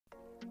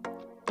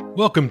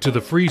Welcome to the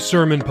free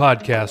sermon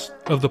podcast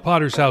of the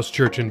Potter's House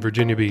Church in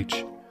Virginia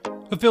Beach,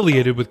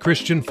 affiliated with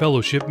Christian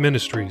Fellowship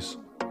Ministries.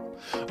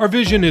 Our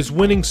vision is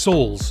winning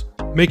souls,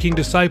 making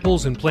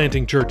disciples, and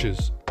planting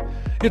churches.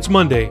 It's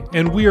Monday,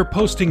 and we are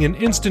posting an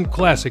instant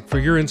classic for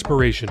your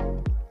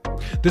inspiration.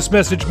 This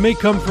message may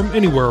come from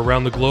anywhere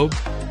around the globe,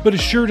 but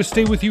is sure to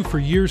stay with you for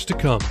years to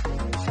come.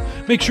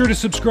 Make sure to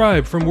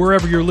subscribe from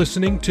wherever you're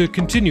listening to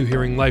continue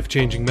hearing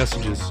life-changing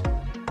messages.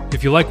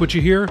 If you like what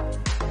you hear,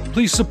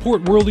 please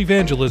support world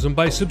evangelism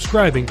by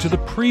subscribing to the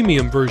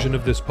premium version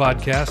of this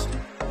podcast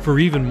for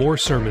even more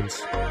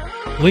sermons.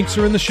 Links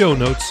are in the show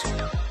notes.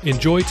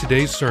 Enjoy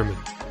today's sermon.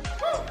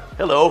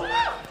 Hello.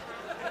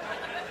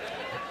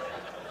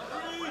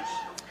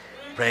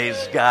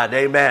 Praise God.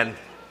 Amen.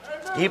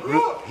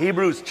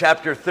 Hebrews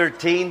chapter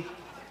 13.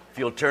 If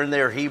you'll turn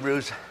there,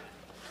 Hebrews,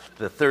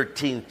 the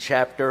 13th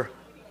chapter.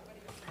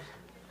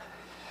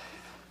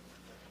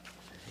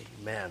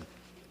 Amen.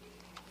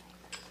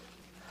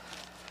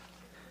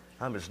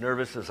 I'm as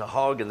nervous as a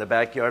hog in the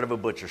backyard of a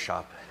butcher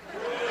shop.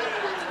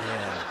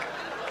 Yeah.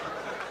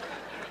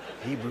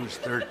 Hebrews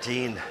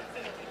 13.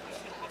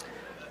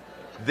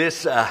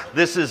 This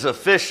is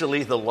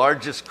officially the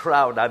largest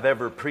crowd I've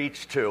ever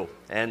preached to.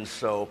 And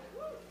so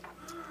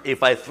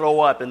if I throw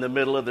up in the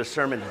middle of the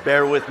sermon,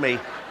 bear with me.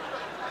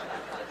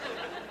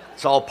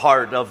 It's all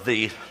part of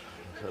the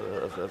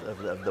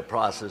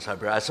process.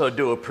 I so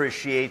do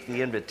appreciate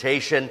the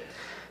invitation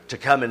to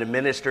come and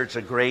minister. It's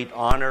a great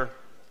honor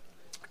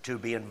to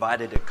be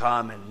invited to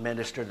come and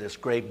minister to this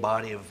great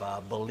body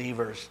of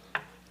believers.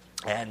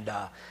 And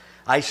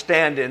I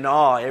stand in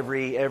awe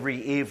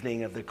every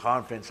evening of the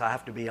conference. I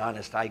have to be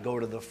honest, I go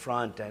to the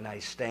front and I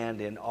stand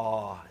in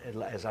awe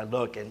as I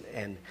look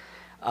and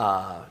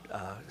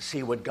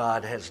see what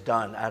God has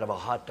done out of a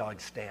hot dog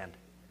stand.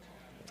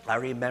 I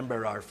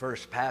remember our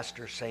first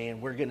pastor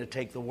saying, we're going to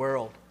take the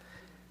world,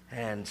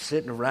 and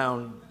sitting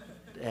around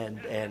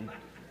and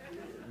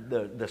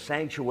the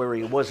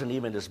sanctuary wasn't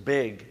even as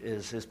big,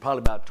 is probably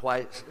about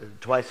twice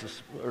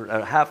as, or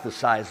half the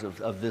size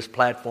of this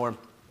platform.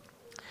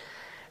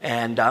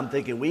 And I'm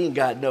thinking, we ain't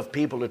got enough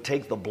people to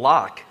take the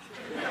block.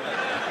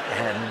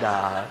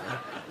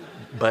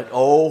 But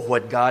oh,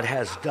 what God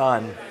has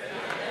done.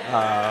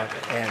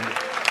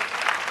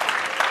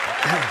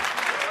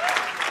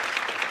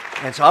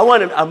 And so I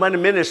want to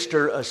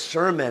minister a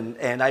sermon,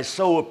 and I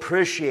so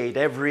appreciate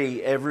every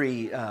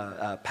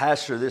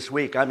pastor this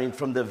week. I mean,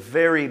 from the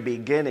very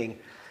beginning,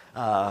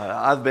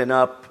 I've been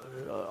up,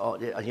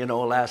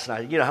 last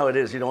night. You know how it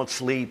is. You don't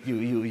sleep.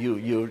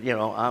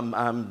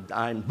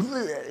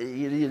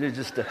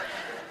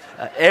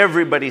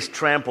 Everybody's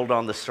trampled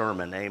on the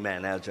sermon.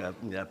 Amen. As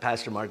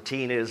Pastor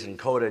Martinez and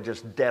Coda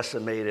just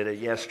decimated it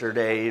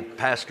yesterday.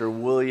 Pastor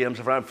Williams,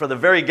 from the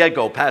very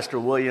get-go,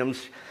 Pastor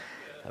Williams,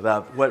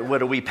 about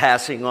what are we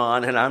passing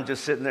on, and I'm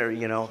just sitting there,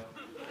 it's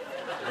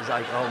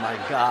like, oh my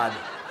God.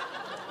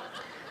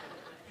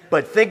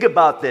 But think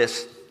about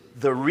this.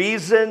 The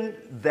reason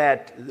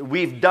that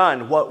we've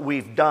done what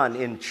we've done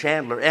in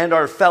Chandler and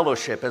our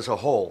fellowship as a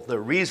whole, the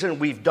reason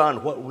we've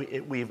done what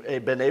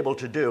we've been able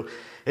to do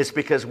is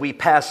because we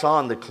pass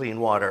on the clean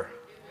water.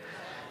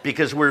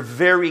 Because we're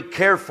very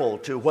careful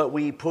to what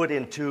we put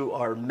into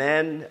our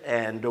men,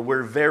 and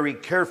we're very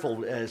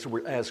careful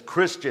as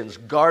Christians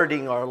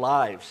guarding our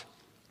lives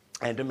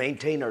and to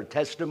maintain our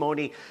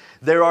testimony.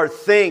 There are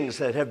things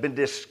that have been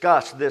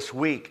discussed this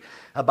week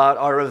about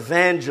our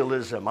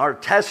evangelism, our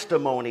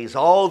testimonies,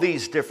 all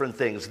these different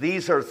things.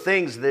 These are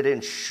things that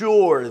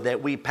ensure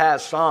that we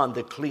pass on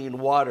the clean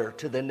water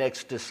to the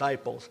next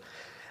disciples.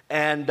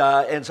 And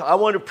so I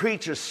want to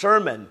preach a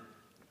sermon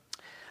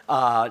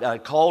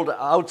called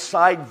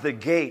Outside the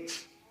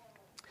Gates.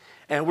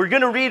 And we're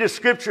going to read a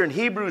scripture in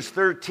Hebrews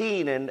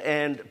 13,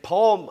 and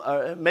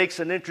Paul makes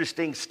an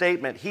interesting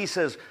statement. He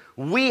says,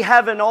 we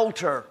have an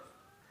altar,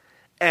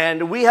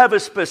 and we have a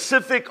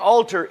specific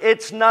altar.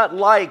 It's not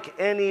like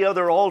any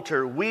other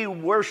altar. We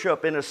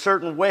worship in a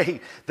certain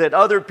way that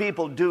other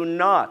people do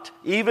not.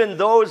 Even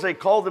those that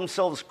call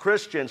themselves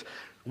Christians,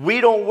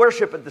 we don't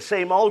worship at the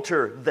same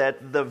altar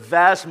that the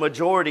vast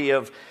majority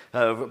of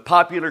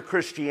popular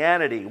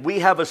Christianity. We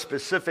have a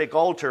specific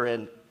altar,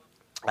 and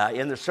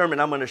in the sermon,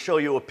 I'm going to show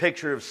you a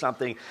picture of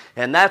something,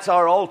 and that's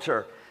our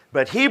altar.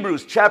 But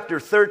Hebrews chapter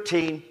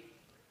 13,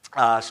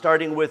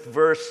 starting with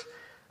verse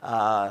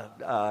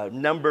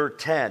number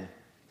 10,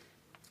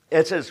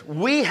 it says,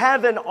 we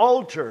have an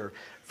altar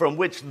from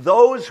which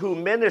those who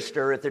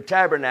minister at the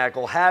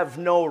tabernacle have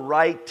no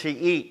right to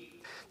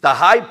eat. The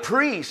high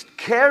priest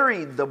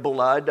carried the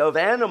blood of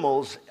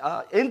animals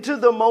into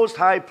the most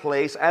high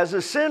place as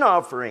a sin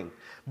offering,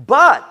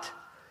 but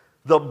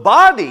the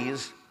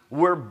bodies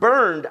were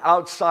burned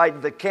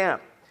outside the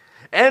camp.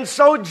 And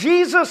so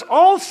Jesus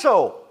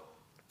also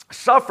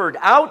suffered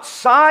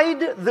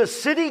outside the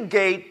city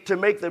gate to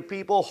make the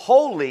people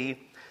holy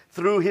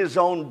through his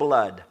own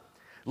blood.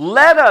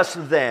 Let us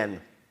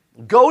then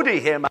go to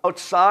him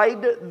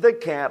outside the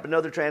camp,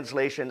 another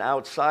translation,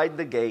 outside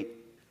the gate,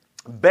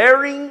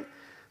 bearing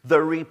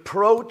the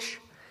reproach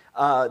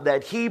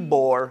that he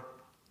bore,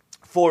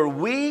 for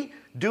we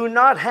do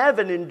not have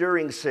an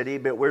enduring city,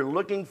 but we're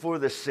looking for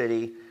the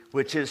city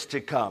which is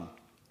to come.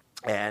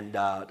 And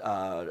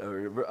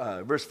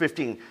verse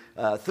 15,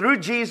 through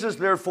Jesus,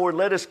 therefore,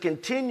 let us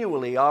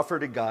continually offer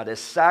to God a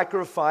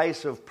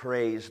sacrifice of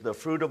praise, the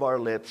fruit of our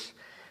lips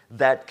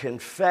that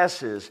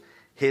confesses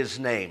his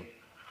name.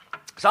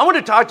 So I want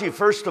to talk to you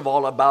first of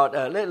all about,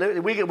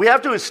 we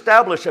have to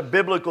establish a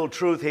biblical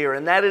truth here,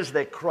 and that is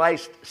that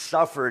Christ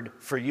suffered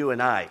for you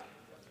and I.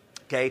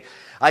 Okay,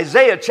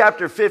 Isaiah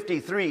chapter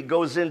 53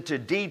 goes into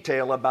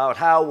detail about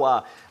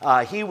how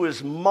he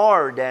was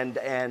marred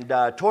and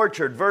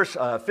tortured. Verse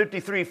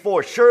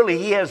 53:4, surely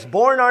he has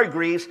borne our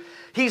griefs,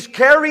 he's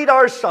carried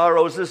our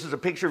sorrows. This is a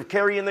picture of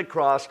carrying the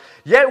cross.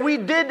 Yet we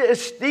did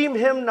esteem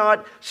him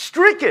not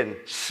stricken,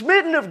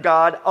 smitten of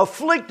God,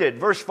 afflicted.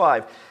 Verse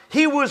 5,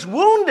 he was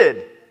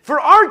wounded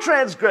for our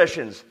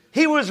transgressions,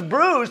 he was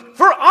bruised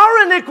for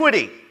our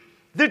iniquity.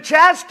 The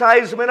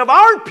chastisement of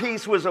our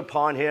peace was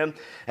upon him,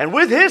 and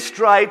with his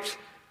stripes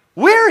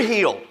we're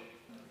healed.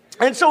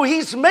 And so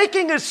he's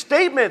making a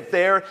statement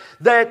there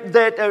that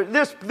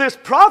this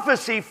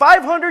prophecy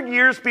 500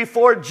 years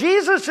before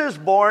Jesus is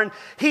born,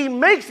 he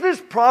makes this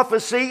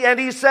prophecy and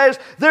he says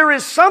there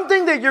is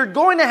something that you're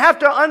going to have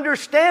to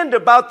understand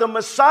about the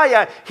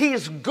Messiah.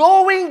 He's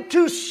going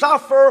to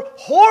suffer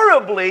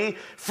horribly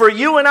for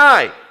you and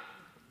I.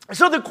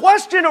 So the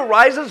question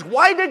arises,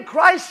 why did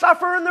Christ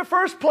suffer in the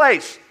first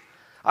place?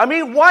 I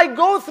mean, why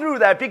go through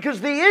that? Because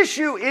the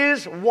issue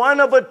is one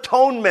of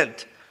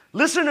atonement.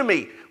 Listen to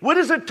me. What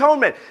is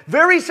atonement?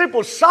 Very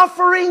simple.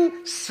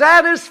 Suffering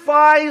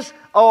satisfies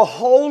a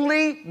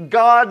holy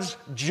God's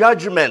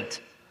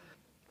judgment.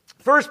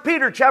 1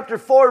 Peter chapter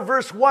 4,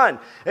 verse 1.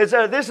 This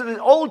is the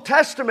Old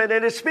Testament,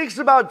 and it speaks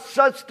about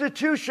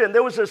substitution.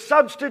 There was a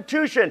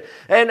substitution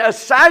and a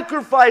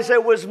sacrifice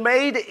that was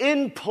made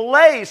in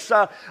place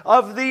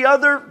of the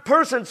other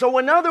person. So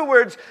in other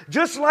words,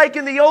 just like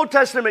in the Old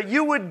Testament,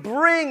 you would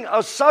bring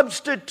a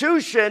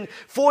substitution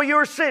for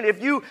your sin.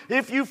 If you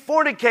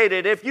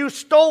fornicated, if you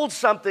stole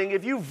something,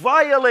 if you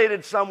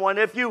violated someone,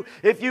 if you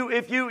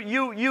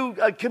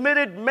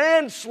committed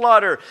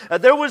manslaughter,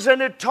 there was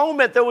an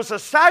atonement. There was a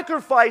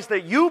sacrifice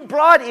that you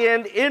brought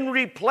in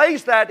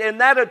replace that, and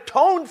that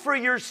atoned for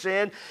your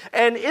sin.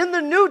 And in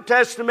the New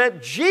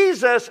Testament,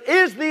 Jesus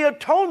is the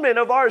atonement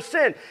of our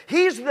sin.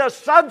 He's the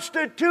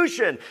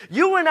substitution.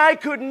 You and I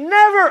could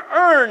never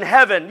earn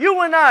heaven.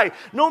 You and I,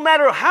 no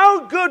matter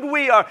how good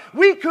we are,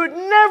 we could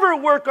never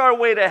work our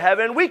way to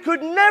heaven. We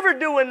could never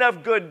do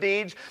enough good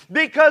deeds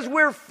because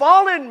we're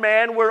fallen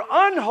man, we're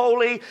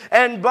unholy,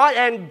 and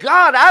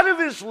God, out of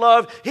his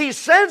love, he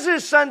sends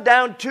his son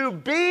down to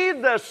be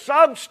the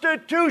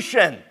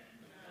substitution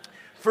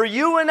for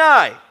you and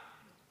I.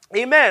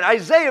 Amen.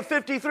 Isaiah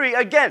 53,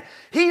 again,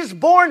 he's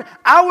borne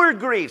our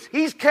griefs.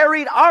 He's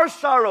carried our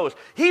sorrows.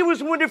 He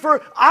was wounded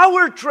for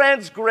our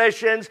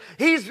transgressions.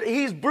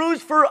 He's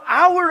bruised for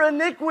our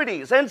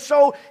iniquities. And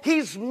so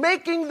he's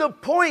making the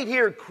point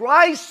here.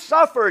 Christ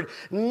suffered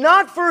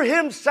not for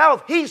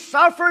himself. He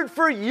suffered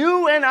for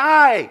you and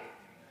I.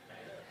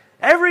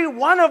 Every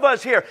one of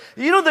us here.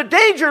 You know, the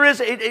danger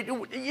is,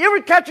 you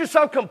ever catch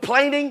yourself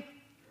complaining?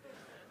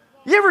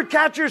 You ever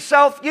catch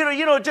yourself,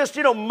 just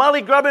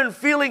mully-grubbing,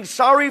 feeling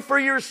sorry for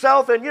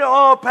yourself, and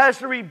oh,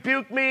 pastor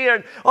rebuked me,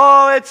 and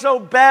oh, it's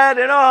so bad,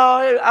 and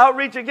oh,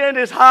 outreach again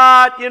is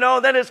hot,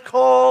 then it's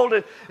cold,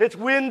 and it's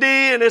windy,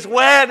 and it's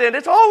wet, and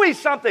it's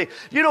always something,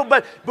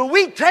 but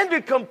we tend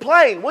to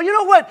complain. Well, you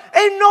know what?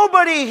 Ain't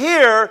nobody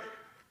here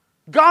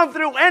gone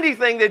through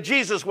anything that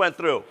Jesus went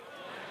through.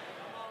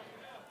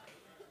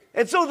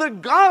 And so the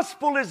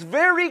gospel is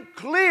very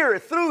clear.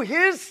 Through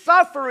his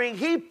suffering,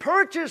 he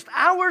purchased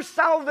our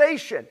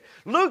salvation.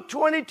 Luke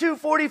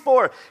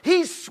 22:44.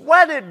 He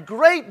sweated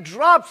great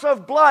drops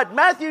of blood.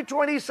 Matthew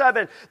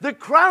 27. The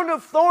crown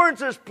of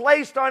thorns is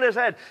placed on his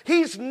head.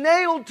 He's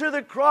nailed to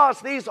the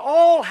cross. These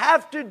all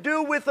have to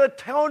do with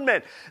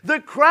atonement. The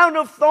crown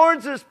of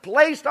thorns is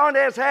placed on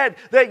his head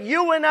that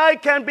you and I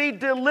can be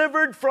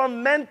delivered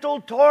from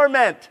mental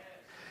torment.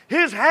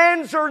 His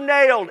hands are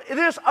nailed.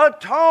 This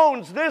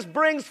atones. This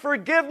brings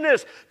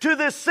forgiveness to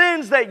the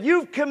sins that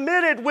you've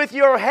committed with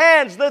your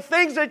hands, the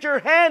things that your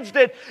hands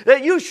did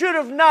that you should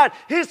have not.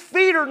 His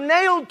feet are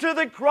nailed to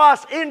the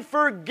cross in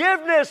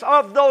forgiveness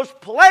of those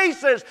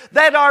places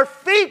that our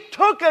feet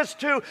took us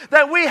to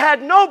that we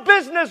had no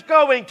business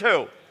going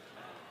to.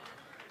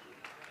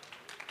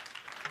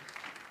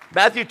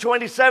 Matthew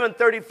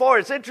 27:34.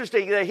 It's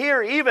interesting that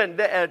here even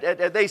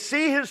they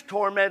see his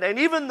torment, and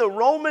even the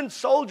Roman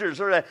soldiers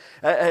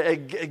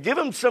give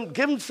him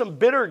some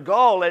bitter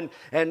gall,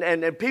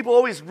 and people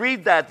always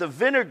read that, the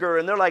vinegar,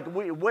 and they're like,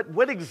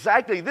 what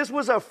exactly? This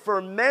was a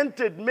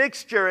fermented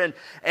mixture,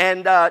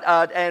 and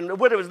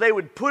what it was, they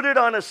would put it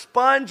on a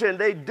sponge, and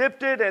they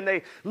dipped it, and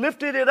they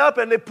lifted it up,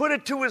 and they put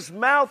it to his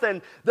mouth,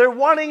 and they're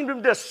wanting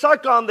him to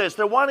suck on this.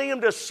 They're wanting him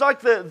to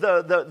suck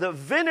the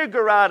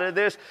vinegar out of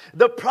this.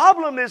 The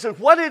problem is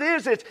what it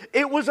is,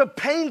 it was a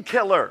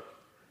painkiller.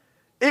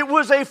 It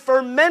was a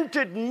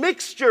fermented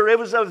mixture. It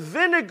was a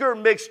vinegar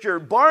mixture.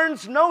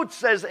 Barnes' note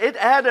says it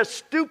had a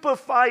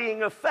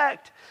stupefying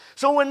effect.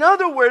 So in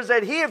other words,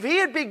 that if he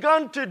had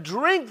begun to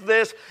drink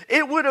this,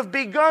 it would have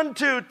begun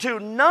to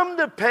numb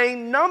the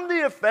pain, numb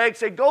the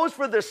effects. It goes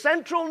for the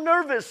central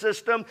nervous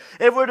system.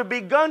 It would have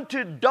begun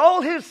to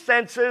dull his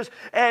senses,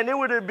 and it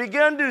would have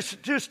begun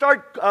to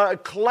start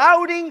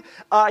clouding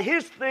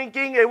his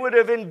thinking. It would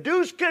have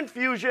induced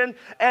confusion.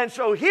 And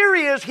so here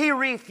he is. He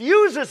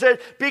refuses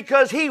it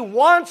because he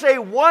wants a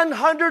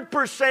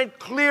 100%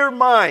 clear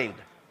mind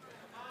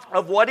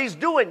of what he's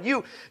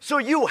doing. So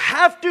you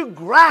have to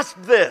grasp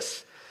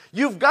this.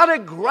 You've got to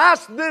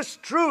grasp this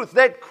truth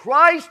that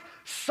Christ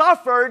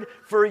suffered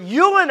for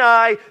you and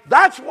I.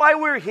 That's why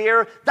we're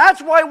here.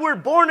 That's why we're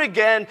born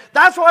again.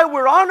 That's why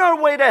we're on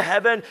our way to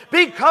heaven.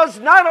 Because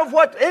not of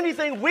what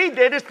anything we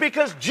did, it's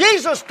because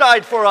Jesus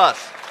died for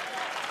us.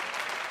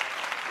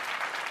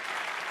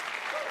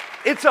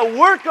 It's a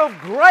work of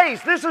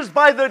grace. This is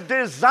by the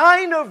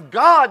design of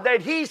God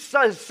that His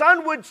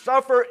Son would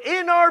suffer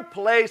in our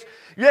place.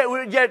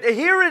 Yet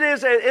here it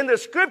is in the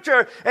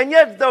Scripture, and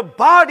yet the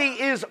body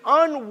is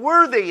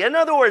unworthy. In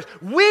other words,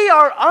 we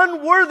are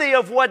unworthy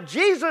of what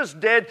Jesus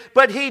did,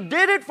 but He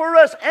did it for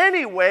us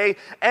anyway.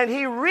 And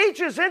He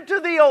reaches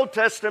into the Old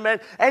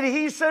Testament, and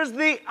He says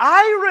the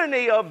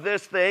irony of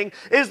this thing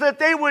is that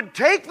they would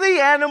take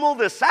the animal,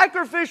 the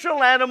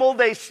sacrificial animal,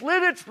 they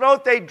slit its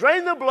throat, they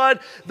drain the blood,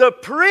 the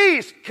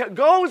priest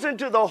goes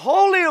into the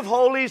Holy of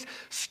Holies,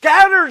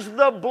 scatters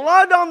the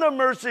blood on the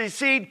mercy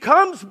seat,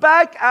 comes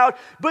back out,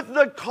 but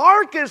the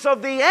carcass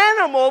of the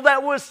animal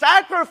that was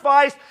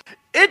sacrificed,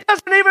 it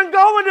doesn't even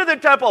go into the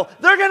temple.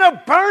 They're going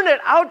to burn it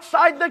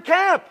outside the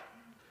camp.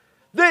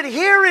 That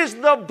here is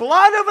the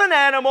blood of an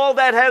animal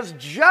that has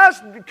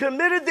just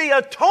committed the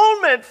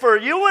atonement for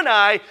you and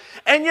I,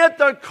 and yet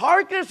the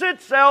carcass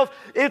itself,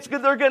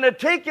 they're going to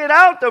take it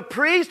out. The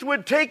priest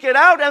would take it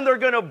out, and they're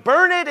going to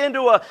burn it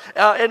into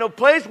in a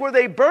place where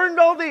they burned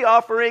all the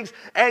offerings.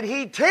 And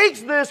he takes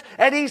this,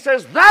 and he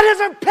says, that is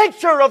a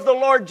picture of the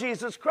Lord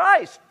Jesus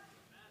Christ.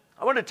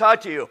 I want to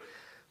talk to you.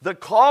 The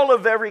call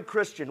of every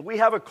Christian. We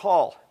have a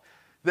call.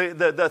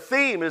 The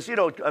theme is,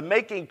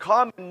 making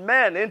common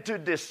men into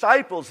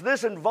disciples.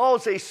 This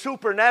involves a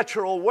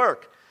supernatural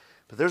work.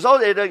 But there's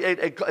also,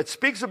 it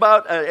speaks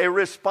about a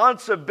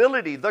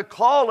responsibility, the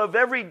call of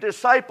every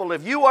disciple.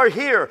 If you are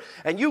here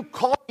and you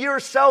call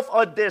yourself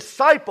a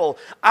disciple,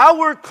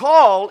 our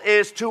call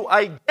is to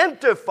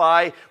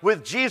identify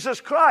with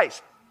Jesus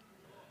Christ.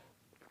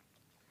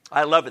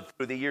 I love it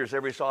through the years.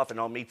 Every so often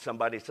I'll meet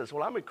somebody who says,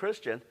 well, I'm a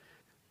Christian.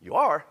 You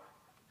are?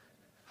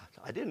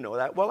 I didn't know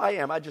that. Well, I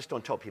am. I just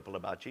don't tell people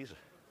about Jesus.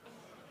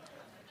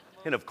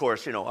 And of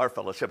course, our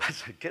fellowship, I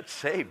said, get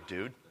saved,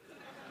 dude.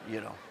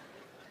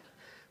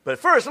 But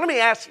first, let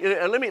me ask,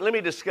 let me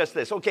discuss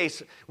this. Okay,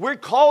 so we're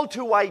called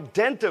to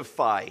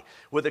identify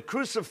with a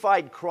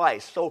crucified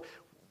Christ. So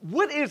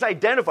what is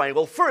identifying?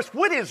 Well, first,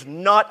 what is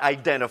not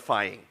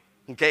identifying?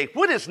 Okay,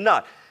 what is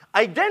not?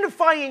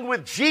 Identifying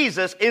with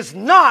Jesus is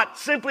not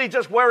simply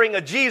just wearing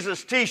a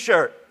Jesus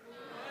t-shirt.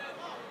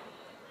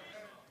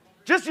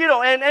 Just,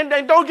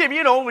 and don't give,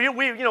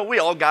 we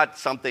all got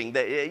something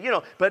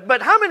that,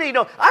 but how many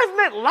know? I've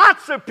met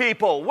lots of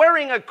people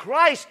wearing a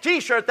Christ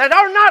t-shirt that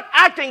are not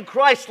acting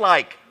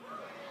Christ-like.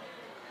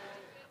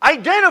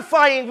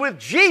 Identifying with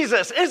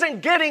Jesus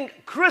isn't getting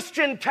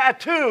Christian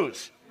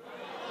tattoos.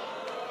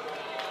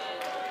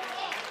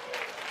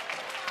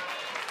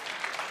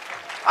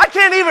 I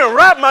can't even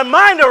wrap my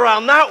mind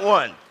around that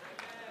one.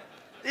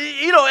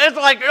 It's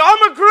like,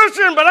 I'm a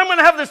Christian, but I'm going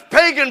to have this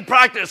pagan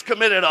practice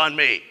committed on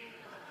me.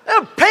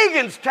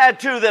 Pagans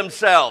tattoo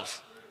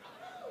themselves.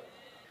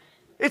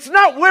 It's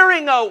not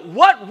wearing a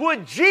 "What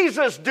would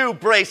Jesus do"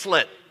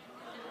 bracelet.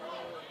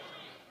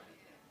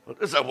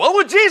 It's like, what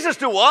would Jesus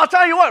do? Well, I'll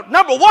tell you what.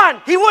 Number one,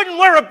 he wouldn't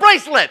wear a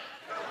bracelet.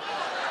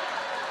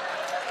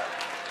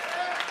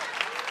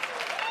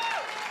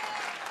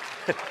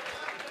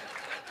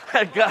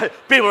 God,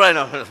 people right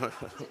now.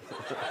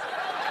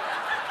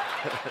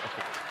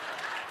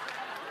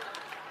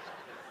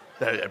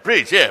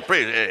 Preach,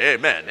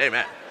 amen,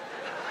 amen.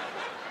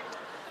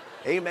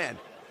 Amen.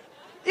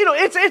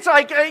 It's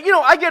like,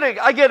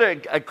 I get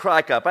a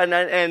crack up,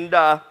 and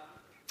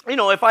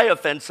if I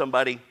offend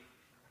somebody,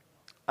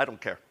 I don't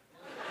care.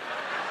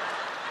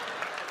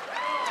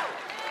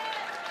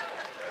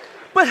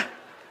 But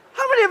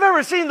how many have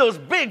ever seen those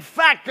big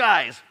fat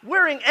guys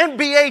wearing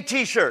NBA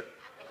t-shirt?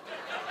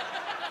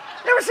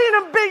 You ever seen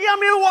them big?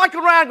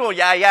 Walking around going,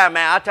 yeah,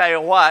 man, I'll tell you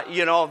what,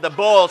 the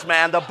Bulls,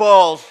 man, the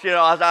Bulls,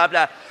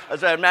 I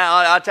said, man,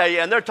 I'll tell you,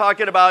 and they're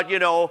talking about,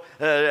 different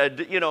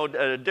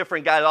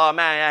guys. Oh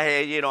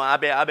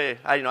man,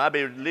 I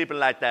be leaping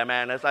like that,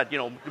 man. That's like,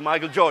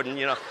 Michael Jordan,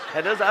 And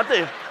that's up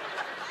there.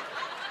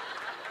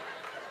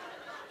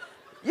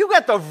 You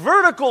got the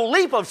vertical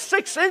leap of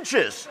 6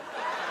 inches.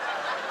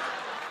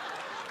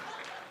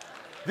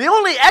 The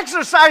only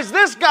exercise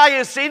this guy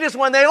has seen is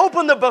when they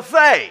open the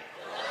buffet.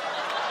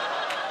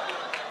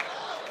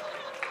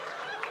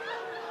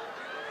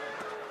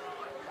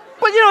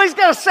 But, he's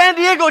got a San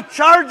Diego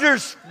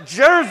Chargers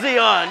jersey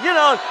on,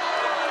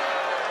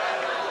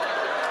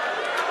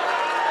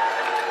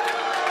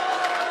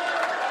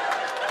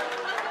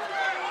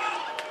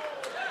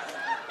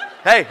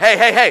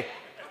 Hey.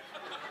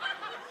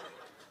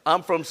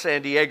 I'm from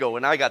San Diego,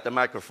 and I got the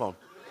microphone.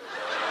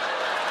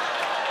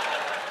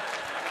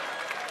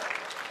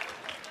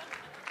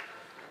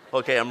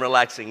 Okay, I'm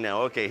relaxing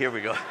now. Okay, here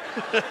we go.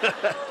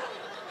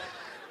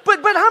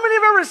 But how many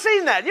have ever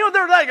seen that? You know,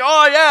 they're like,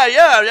 oh, yeah,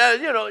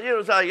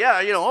 it's like,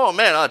 oh,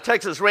 man,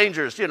 Texas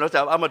Rangers. You know,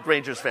 I'm a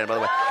Rangers fan, by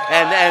the way.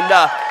 And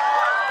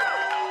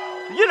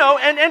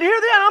here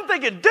they are. I'm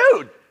thinking,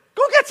 dude,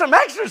 go get some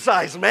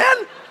exercise,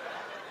 man.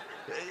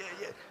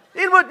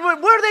 What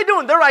are they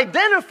doing? They're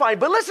identifying.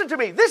 But listen to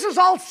me. This is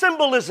all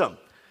symbolism.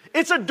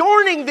 It's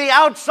adorning the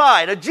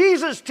outside. A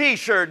Jesus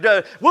t-shirt.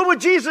 What would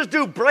Jesus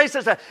do?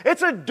 Bracelets.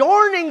 It's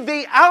adorning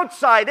the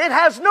outside. It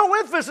has no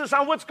emphasis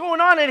on what's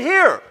going on in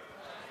here.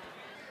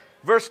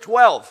 Verse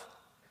 12.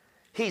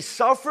 He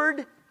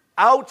suffered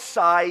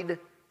outside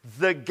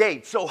the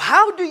gate. So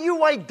how do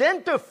you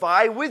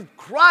identify with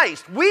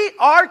Christ? We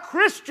are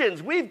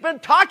Christians. We've been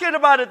talking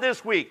about it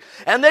this week.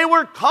 And they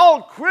were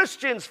called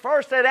Christians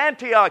first at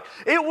Antioch.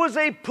 It was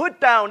a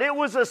put down. It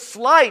was a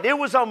slight. It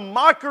was a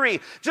mockery.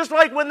 Just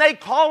like when they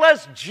call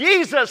us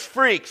Jesus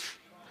freaks.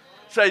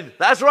 Say,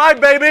 that's right,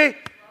 baby.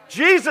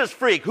 Jesus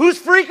freak. Whose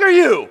freak are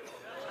you?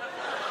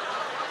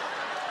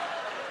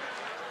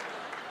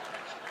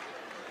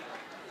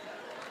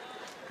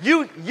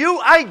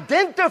 You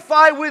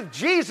identify with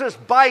Jesus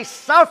by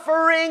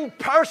suffering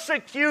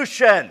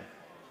persecution.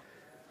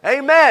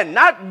 Amen.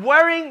 Not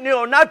wearing,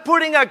 not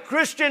putting a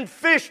Christian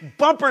fish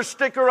bumper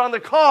sticker on the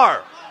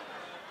car.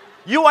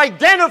 You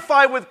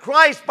identify with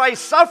Christ by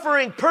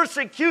suffering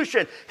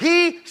persecution.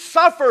 He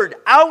suffered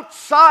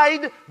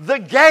outside the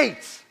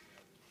gates.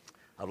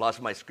 I've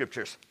lost my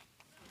scriptures.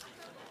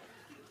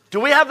 Do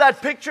we have that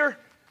picture?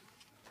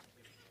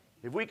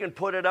 If we can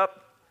put it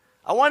up.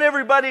 I want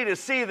everybody to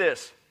see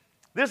this.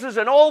 This is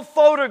an old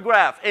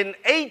photograph. In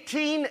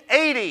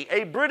 1880,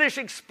 a British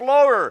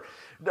explorer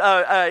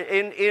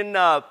in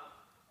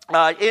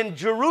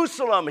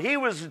Jerusalem, he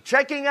was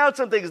checking out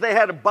some things. They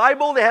had a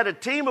Bible. They had a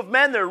team of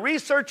men. They're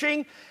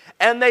researching,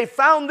 and they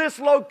found this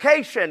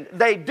location.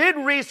 They did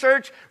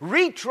research,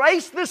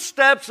 retraced the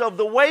steps of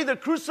the way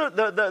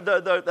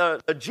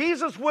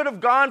Jesus would have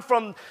gone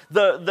from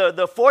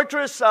the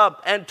fortress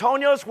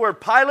Antonios, where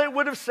Pilate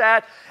would have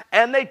sat,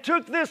 and they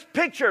took this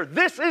picture.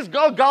 This is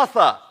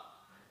Golgotha.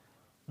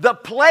 The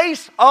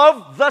place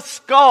of the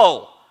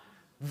skull.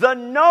 The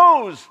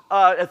nose,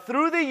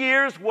 through the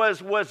years,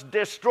 was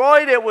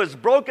destroyed. It was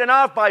broken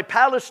off by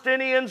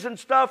Palestinians and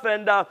stuff.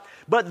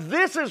 But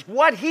this is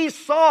what he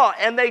saw.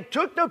 And they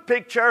took the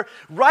picture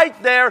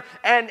right there.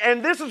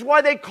 And this is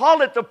why they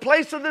call it the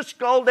place of the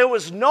skull. There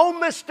was no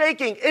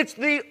mistaking. It's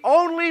the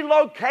only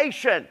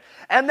location.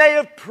 And they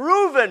have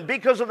proven,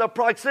 because of the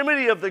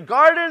proximity of the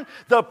garden,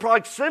 the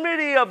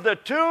proximity of the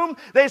tomb,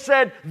 they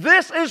said,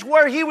 this is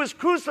where he was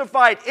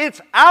crucified.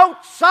 It's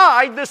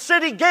outside the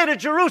city gate of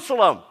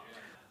Jerusalem.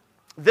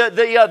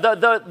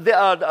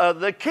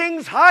 The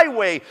King's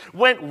Highway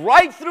went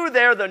right through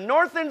there, the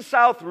north and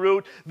south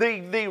route.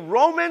 The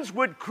Romans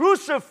would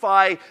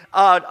crucify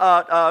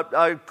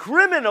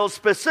criminals,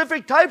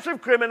 specific types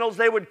of criminals.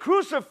 They would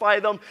crucify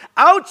them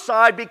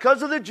outside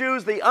because of the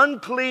Jews, the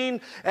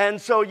unclean.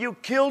 And so you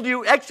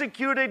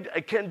executed,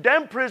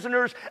 condemned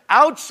prisoners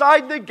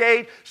outside the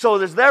gate. So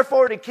there's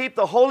therefore to keep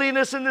the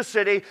holiness in the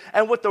city.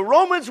 And what the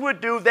Romans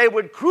would do, they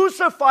would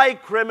crucify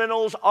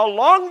criminals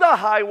along the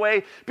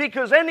highway,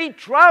 because any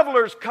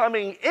travelers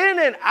coming in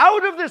and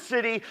out of the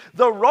city,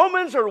 the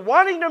Romans are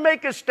wanting to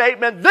make a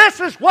statement.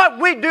 This is what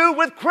we do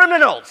with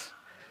criminals.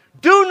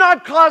 Do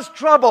not cause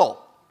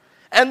trouble.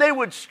 And they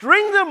would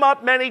string them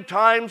up many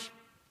times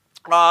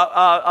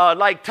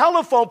like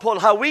telephone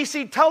poles, how we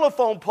see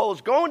telephone poles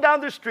going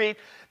down the street.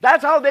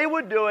 That's how they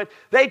would do it.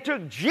 They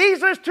took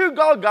Jesus to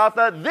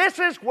Golgotha. This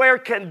is where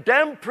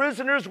condemned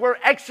prisoners were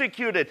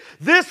executed.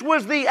 This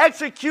was the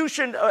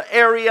execution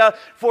area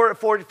for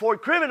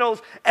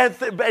criminals.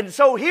 And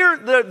so here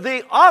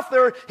the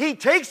author, he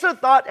takes a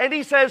thought and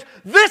he says,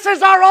 this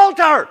is our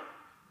altar.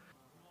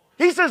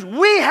 He says,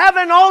 we have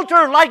an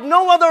altar like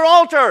no other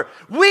altar.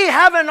 We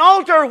have an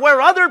altar where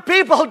other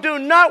people do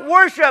not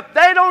worship.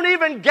 They don't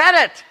even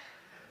get it.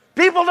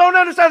 People don't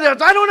understand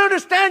this. I don't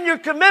understand your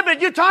commitment.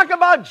 You talk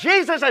about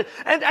Jesus,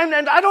 and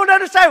I don't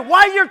understand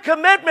why your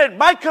commitment.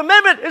 My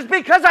commitment is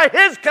because of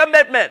his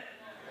commitment.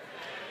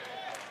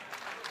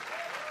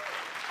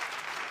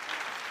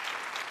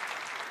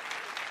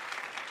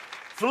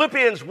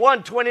 Philippians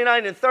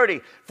 1:29 and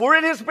 30. For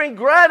it has been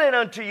granted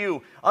unto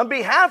you on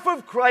behalf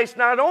of Christ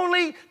not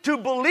only to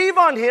believe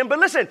on him, but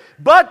listen,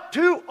 but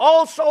to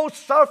also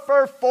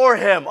suffer for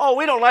him. Oh,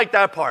 we don't like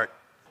that part.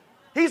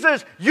 He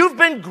says, you've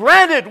been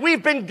granted,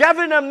 we've been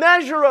given a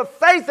measure of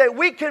faith that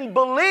we can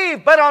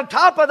believe. But on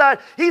top of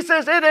that, he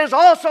says, it has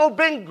also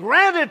been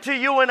granted to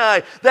you and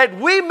I that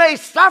we may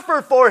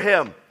suffer for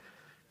him.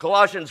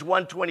 Colossians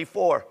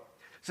 1:24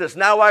 says,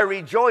 now I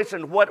rejoice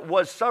in what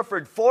was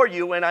suffered for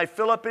you, and I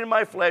fill up in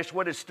my flesh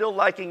what is still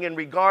lacking in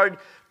regard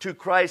to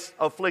Christ's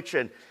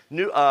affliction.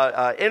 New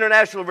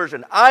International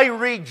Version, I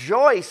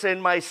rejoice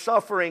in my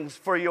sufferings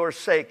for your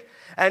sake,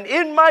 And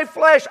in my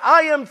flesh,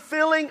 I am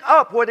filling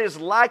up what is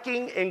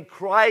lacking in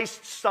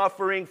Christ's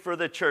suffering for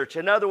the church.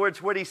 In other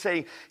words, what he's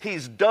saying,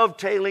 he's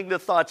dovetailing the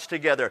thoughts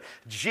together.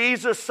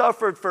 Jesus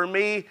suffered for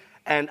me,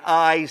 and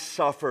I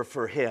suffer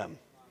for him.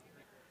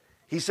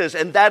 He says,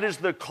 and that is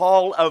the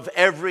call of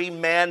every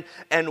man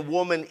and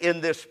woman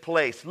in this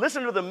place.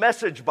 Listen to the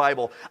Message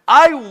Bible.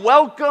 I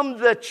welcome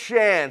the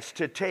chance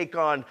to take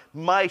on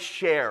my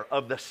share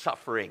of the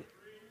suffering.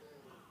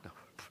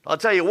 I'll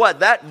tell you what,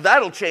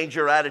 that'll change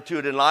your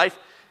attitude in life.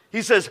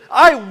 He says,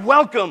 I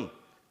welcome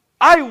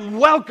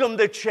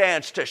the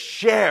chance to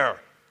share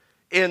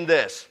in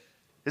this.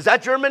 Is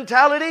that your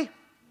mentality?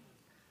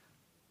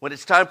 When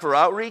it's time for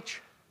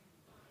outreach?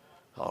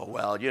 Oh,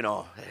 well,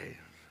 hey.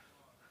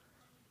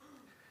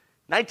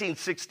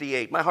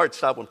 1968, my heart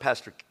stopped when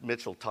Pastor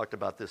Mitchell talked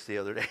about this the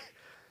other day.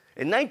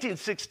 In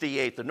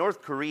 1968, the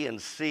North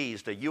Koreans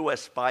seized a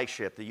U.S. spy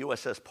ship, the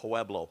USS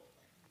Pueblo.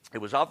 It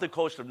was off the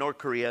coast of North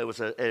Korea.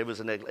 It was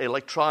an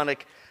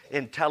electronic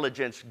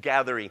intelligence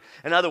gathering.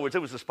 In other words,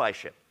 it was a spy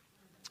ship.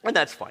 And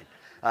that's fine.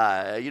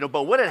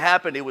 But what had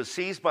happened, it was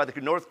seized by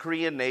the North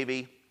Korean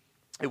Navy.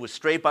 It was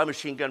straight by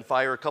machine gun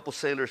fire. A couple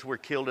sailors were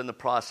killed in the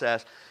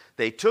process.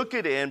 They took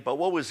it in, but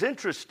what was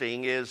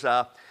interesting is they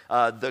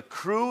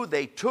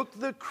took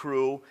the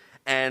crew,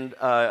 and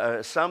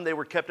some they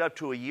were kept up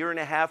to a year and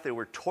a half. They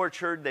were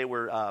tortured. They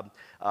were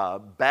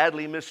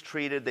badly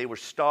mistreated. They were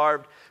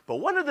starved. But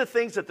one of the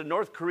things that the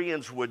North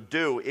Koreans would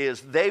do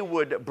is they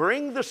would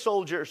bring the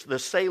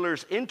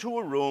sailors into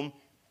a room,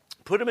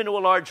 put them into a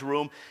large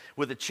room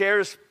with the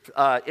chairs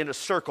in a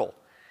circle.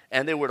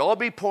 And they would all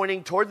be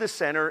pointing toward the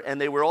center, and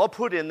they were all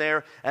put in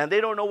there, and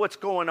they don't know what's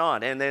going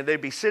on. And then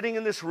they'd be sitting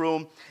in this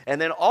room, and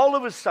then all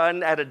of a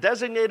sudden, at a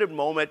designated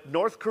moment,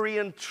 North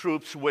Korean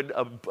troops would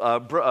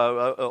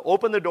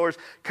open the doors,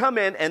 come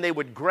in, and they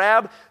would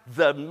grab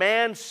the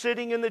man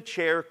sitting in the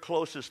chair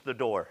closest to the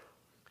door.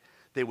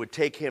 They would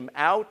take him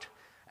out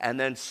and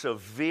then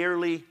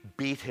severely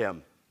beat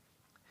him,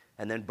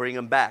 and then bring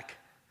him back.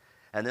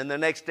 And then the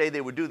next day,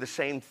 they would do the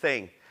same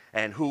thing.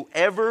 And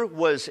whoever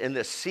was in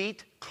the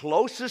seat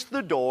closest to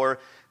the door,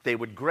 they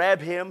would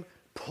grab him,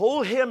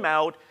 pull him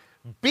out,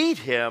 beat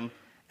him,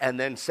 and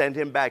then send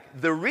him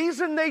back. The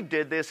reason they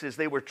did this is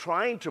they were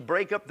trying to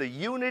break up the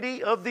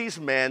unity of these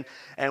men,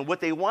 and what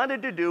they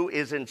wanted to do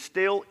is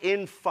instill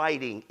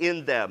infighting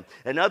in them.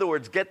 In other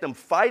words, get them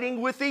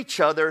fighting with each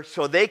other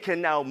so they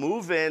can now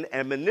move in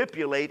and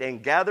manipulate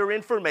and gather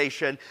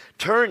information,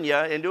 turn you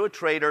into a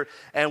traitor.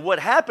 And what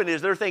happened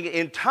is they're thinking,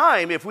 in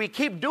time, if we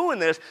keep doing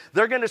this,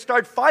 they're going to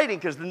start fighting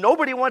because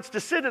nobody wants to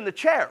sit in the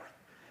chair.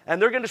 And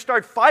they're going to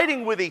start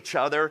fighting with each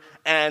other,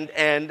 and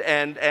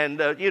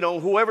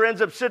whoever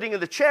ends up sitting in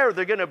the chair,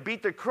 they're going to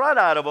beat the crud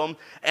out of them.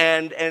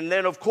 And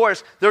then, of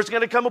course, there's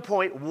going to come a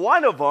point,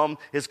 one of them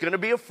is going to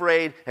be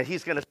afraid, and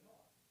he's going to...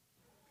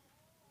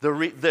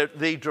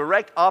 The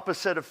direct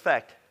opposite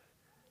effect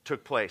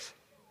took place.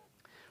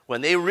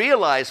 When they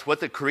realized what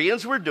the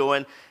Koreans were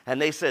doing,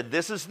 and they said,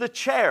 this is the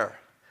chair,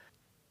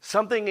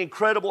 something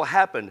incredible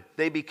happened.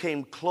 They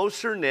became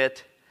closer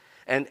knit.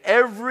 And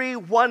every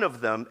one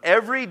of them,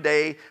 every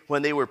day,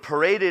 when they were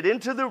paraded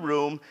into the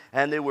room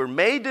and they were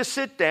made to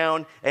sit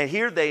down, and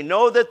here they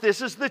know that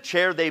this is the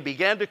chair, they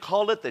began to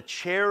call it the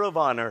chair of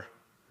honor.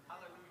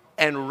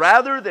 And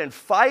rather than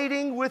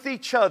fighting with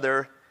each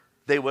other,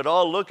 they would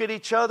all look at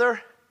each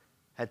other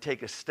and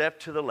take a step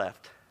to the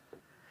left.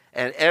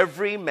 And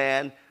every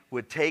man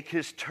would take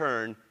his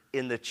turn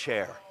in the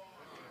chair.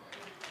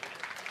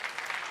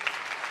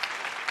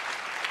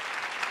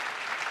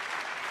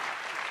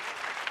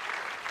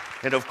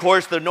 And of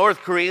course, the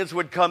North Koreans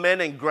would come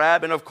in and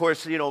grab, and of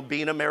course,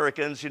 being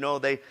Americans, yeah,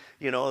 go,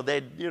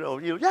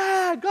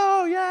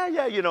 yeah,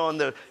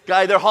 and the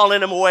guy, they're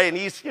hauling him away, and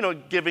he's,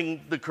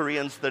 giving the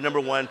Koreans the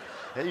number one,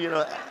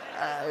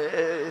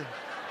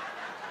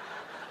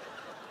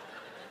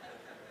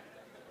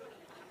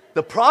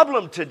 The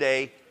problem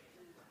today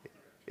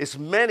is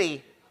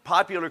many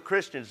popular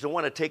Christians don't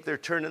want to take their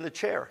turn in the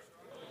chair.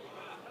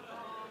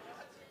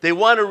 They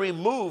want to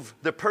remove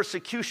the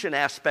persecution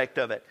aspect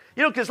of it.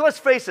 Because let's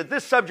face it,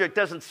 this subject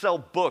doesn't sell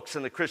books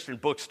in the Christian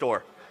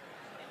bookstore.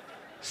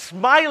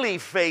 Smiley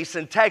Face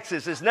in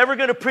Texas is never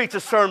going to preach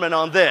a sermon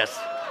on this.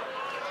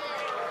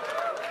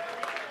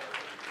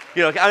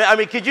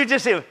 Could you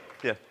just say,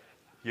 yeah,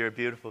 you're a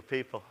beautiful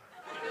people.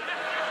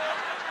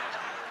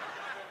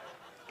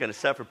 Going to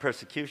suffer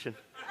persecution.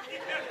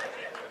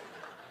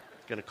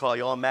 Going to call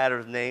you all manner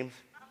of names.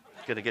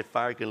 Going to get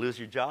fired. Going to lose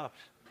your jobs.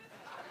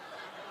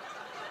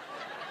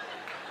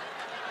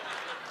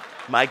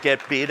 Might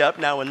get beat up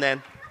now and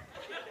then,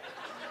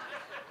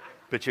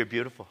 but you're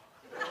beautiful.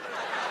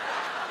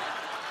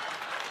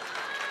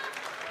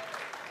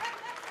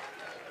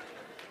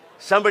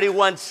 Somebody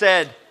once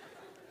said,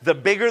 the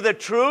bigger the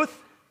truth,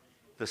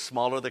 the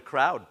smaller the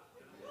crowd.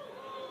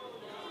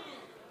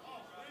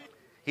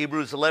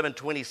 Hebrews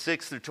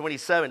 11:26 through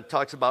 27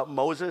 talks about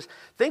Moses.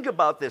 Think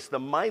about this, the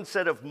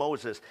mindset of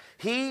Moses.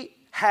 He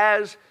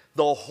has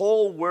the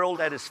whole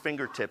world at his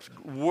fingertips.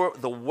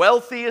 The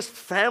wealthiest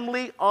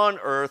family on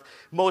earth,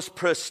 most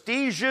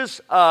prestigious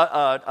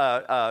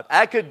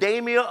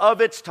academia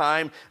of its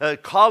time,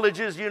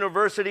 colleges,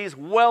 universities,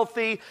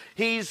 wealthy.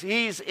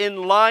 He's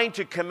in line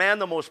to command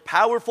the most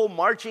powerful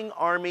marching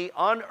army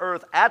on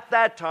earth at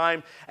that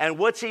time. And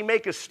what's he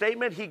make a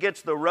statement? He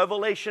gets the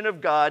revelation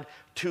of God.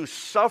 To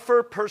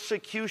suffer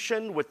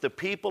persecution with the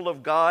people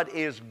of God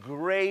is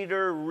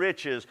greater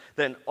riches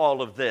than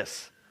all of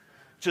this.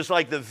 Just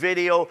like the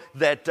video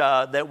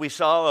that we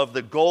saw of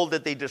the gold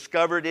that they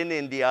discovered in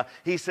India.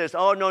 He says,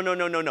 oh,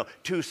 no.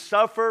 To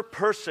suffer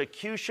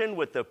persecution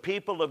with the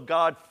people of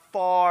God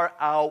far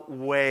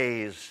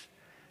outweighs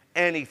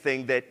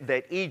anything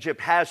that Egypt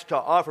has to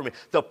offer me.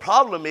 The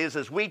problem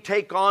is we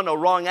take on a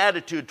wrong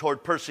attitude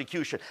toward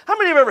persecution. How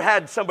many have ever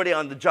had somebody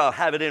on the job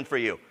have it in for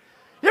you?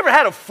 You ever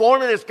had a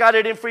foreman that's got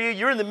it in for you?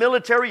 You're in the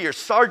military, your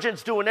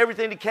sergeant's doing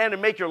everything he can to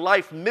make your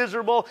life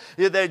miserable.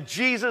 You're the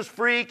Jesus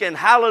freak and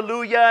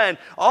hallelujah and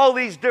all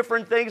these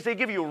different things. They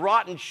give you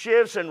rotten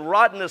shifts and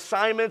rotten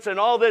assignments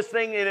and all this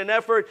thing in an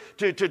effort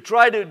to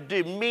try to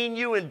demean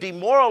you and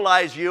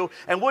demoralize you.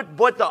 And what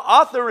the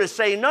author is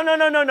saying,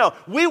 no.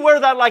 We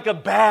wear that like a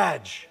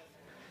badge.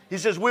 He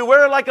says, we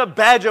wear it like a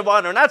badge of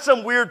honor, not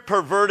some weird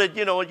perverted,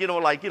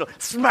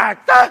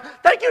 smack.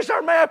 Thank you,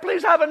 sir. May I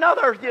please have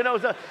another?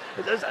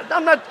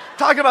 I'm not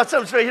talking about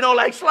some,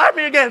 like slap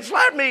me again,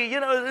 slap me.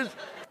 It's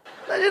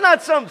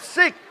not some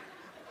sick.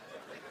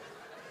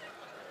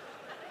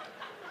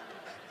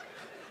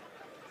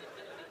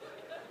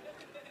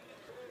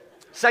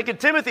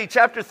 Second Timothy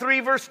chapter 3,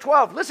 verse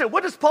 12. Listen,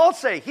 what does Paul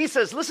say? He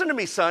says, listen to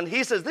me, son.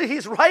 He says,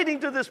 he's writing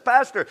to this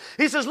pastor.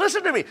 He says,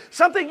 listen to me.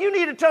 Something you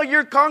need to tell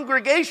your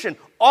congregation.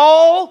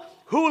 All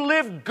who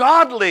live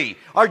godly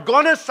are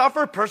going to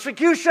suffer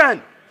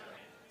persecution.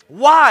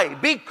 Why?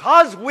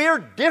 Because we're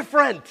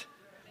different.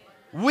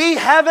 We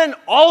have an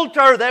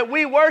altar that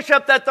we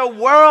worship that the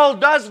world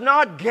does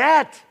not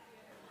get.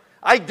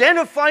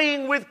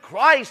 Identifying with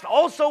Christ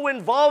also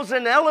involves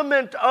an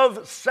element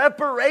of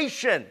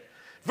separation.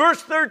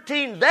 Verse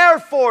 13,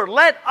 therefore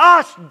let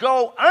us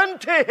go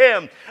unto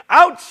him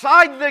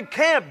outside the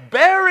camp,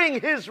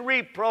 bearing his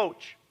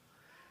reproach.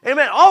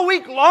 Amen. All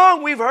week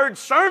long we've heard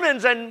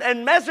sermons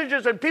and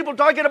messages and people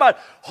talking about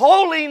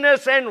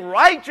holiness and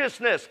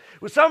righteousness.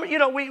 We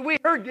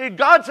heard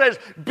God says,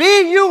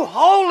 be you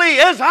holy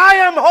as I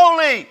am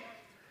holy.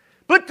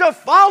 But to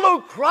follow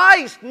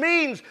Christ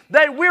means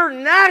that we're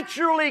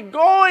naturally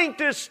going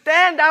to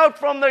stand out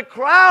from the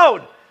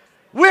crowd.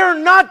 We're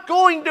not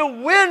going to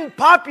win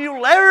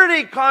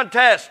popularity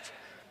contests.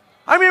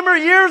 I remember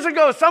years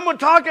ago someone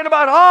talking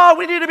about,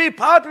 we need to be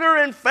popular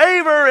and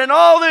favor and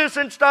all this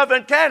and stuff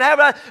and can't have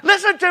that.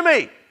 Listen to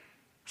me.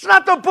 It's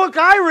not the book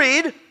I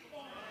read.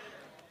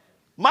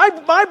 My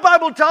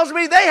Bible tells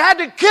me they had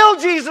to kill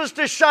Jesus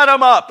to shut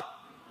him up.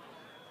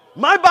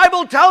 My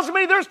Bible tells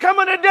me there's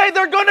coming a day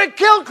they're going to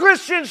kill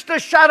Christians to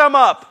shut them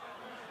up.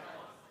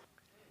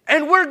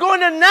 And we're going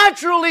to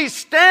naturally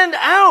stand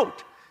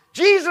out.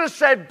 Jesus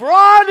said,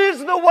 broad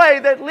is the way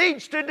that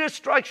leads to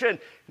destruction.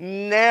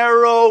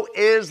 Narrow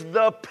is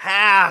the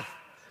path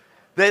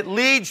that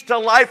leads to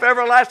life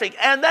everlasting.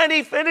 And then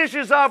he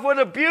finishes off with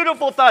a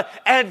beautiful thought.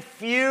 And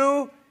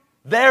few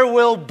there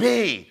will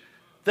be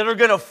that are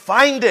going to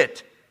find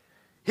it.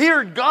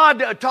 Here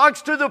God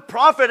talks to the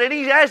prophet and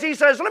he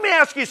says, let me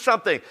ask you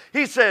something.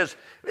 He says,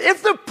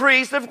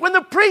 when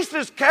the priest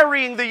is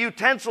carrying the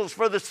utensils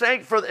for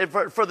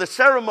the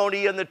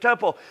ceremony in the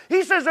temple,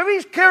 he says if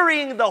he's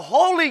carrying the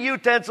holy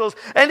utensils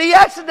and he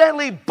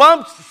accidentally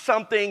bumps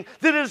something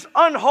that is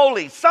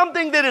unholy,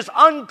 something that is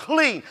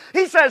unclean,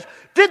 he says,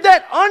 did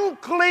that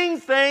unholy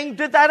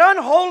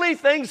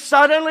thing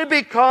suddenly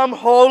become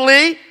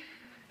holy?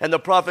 And the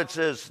prophet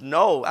says,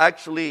 no,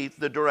 actually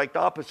the direct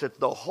opposite.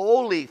 The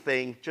holy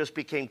thing just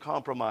became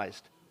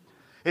compromised.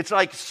 It's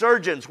like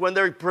surgeons when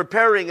they're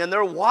preparing and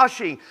they're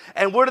washing.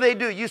 And what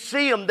do? You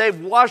see them,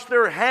 they've washed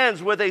their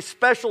hands with a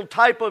special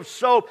type of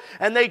soap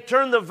and they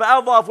turn the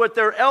valve off with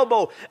their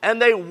elbow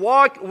and they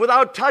walk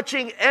without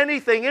touching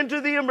anything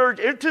into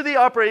the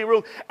operating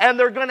room, and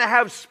they're going to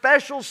have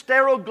special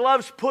sterile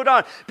gloves put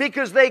on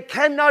because they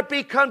cannot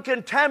become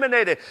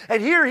contaminated.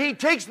 And here he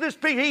takes this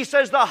piece, he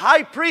says the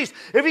high priest,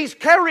 if he's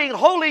carrying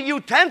holy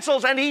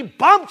utensils and he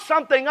bumps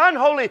something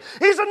unholy,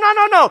 he said,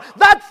 no,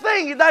 that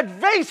thing, that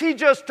vase he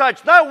just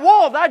touched, that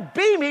wall, that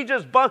beam he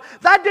just bumped,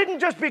 that didn't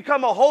just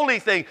become a holy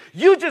thing.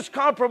 You just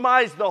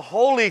compromised the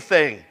holy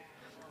thing.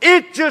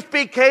 It just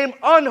became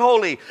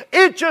unholy.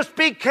 It just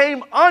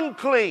became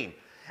unclean.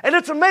 And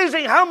it's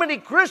amazing how many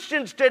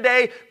Christians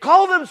today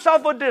call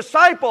themselves a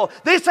disciple.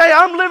 They say,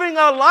 I'm living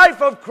a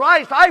life of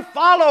Christ. I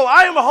follow.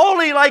 I am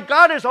holy like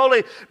God is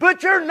holy.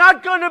 But you're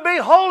not going to be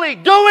holy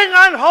doing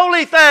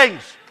unholy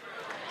things.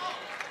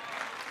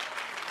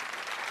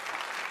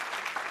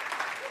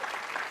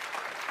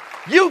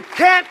 You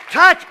can't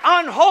touch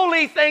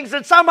unholy things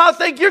and somehow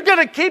think you're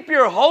going to keep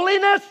your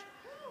holiness.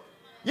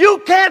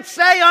 You can't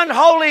say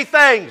unholy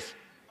things.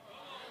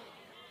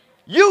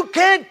 You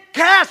can't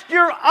cast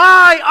your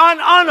eye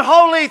on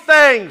unholy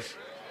things.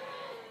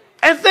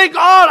 and think,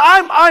 oh,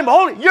 I'm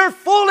holy. You're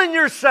fooling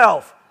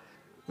yourself.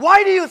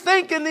 Why do you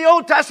think in the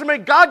Old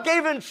Testament God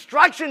gave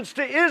instructions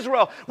to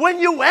Israel? When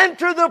you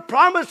enter the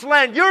promised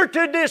land, you're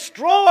to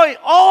destroy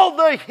all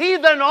the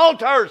heathen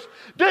altars.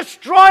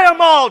 Destroy them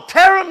all.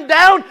 Tear them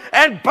down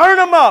and burn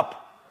them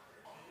up.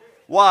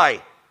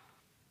 Why?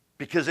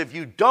 Because if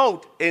you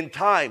don't, in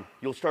time,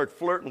 you'll start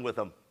flirting with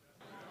them.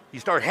 You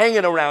start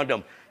hanging around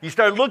them. You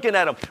start looking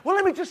at them. Well,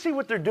 let me just see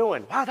what they're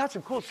doing. Wow, that's a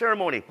cool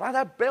ceremony. Wow,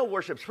 that Baal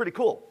worship's pretty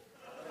cool.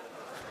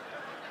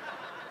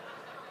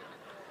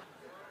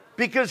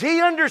 Because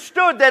he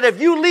understood that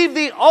if you leave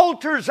the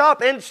altars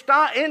up in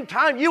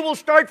time, you will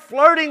start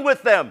flirting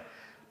with them.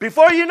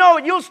 Before you know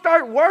it, you'll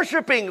start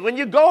worshiping. When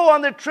you go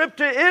on the trip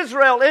to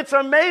Israel, it's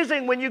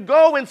amazing when you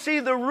go and see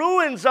the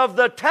ruins of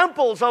the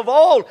temples of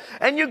old.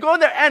 And you go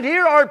there, and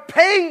here are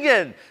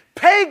pagan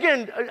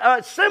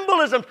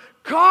symbolisms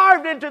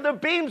carved into the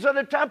beams of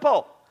the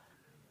temple.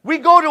 We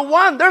go to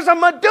one, there's a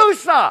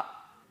Medusa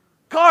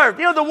carved,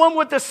 the one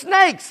with the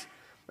snakes.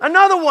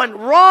 Another one,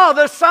 Ra,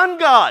 the sun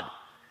god.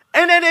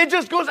 And then it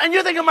just goes, and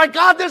you're thinking, my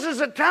God, this is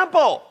a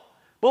temple.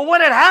 But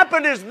what had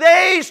happened is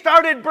they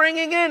started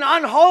bringing in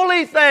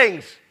unholy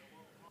things.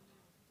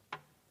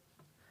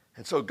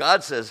 And so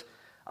God says,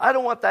 I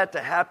don't want that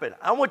to happen.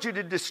 I want you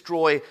to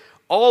destroy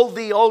all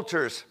the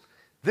altars.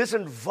 This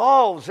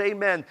involves,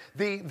 amen,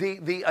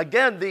 the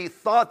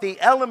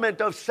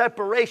element of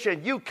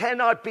separation. You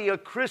cannot be a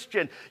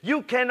Christian.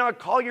 You cannot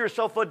call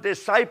yourself a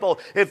disciple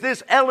if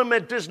this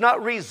element does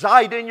not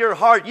reside in your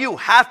heart. You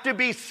have to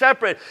be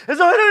separate. And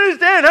so I don't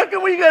understand. How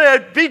come we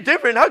gotta be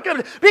different? How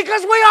come?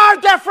 Because we are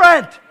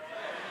different.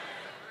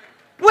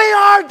 We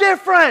are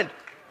different.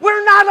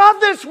 We're not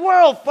of this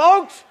world,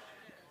 folks.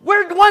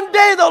 One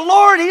day the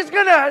Lord,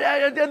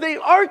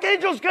 the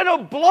archangel's gonna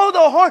blow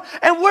the horn,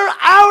 and we're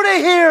out of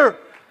here.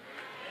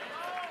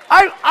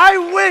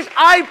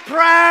 I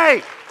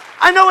pray.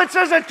 I know it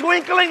says a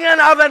twinkling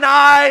of an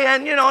eye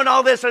and, and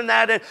all this and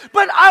that.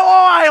 But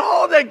I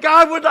hope that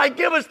God would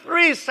give us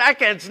 3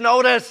 seconds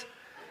notice.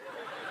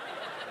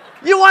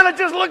 You want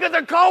to just look at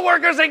the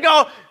co-workers and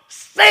go,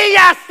 see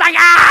ya,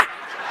 sucker!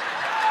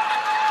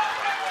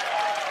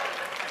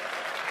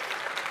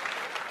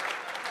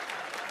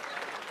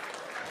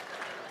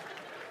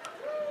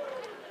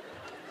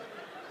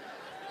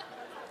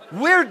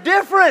 We're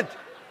different.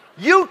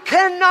 You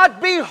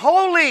cannot be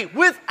holy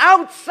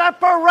without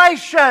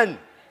separation.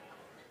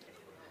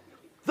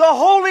 The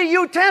holy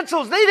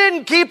utensils, they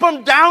didn't keep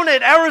them down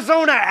at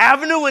Arizona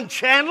Avenue in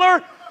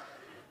Chandler.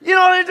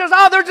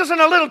 They're just in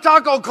a little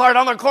taco cart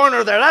on the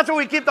corner there. That's where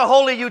we keep the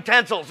holy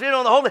utensils.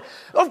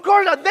 Of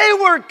course, they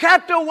were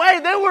kept away.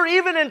 There were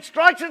even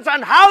instructions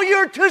on how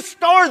you're to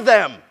store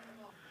them.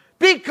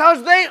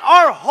 Because they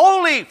are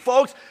holy,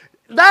 folks.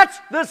 That's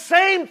the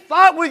same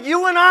thought with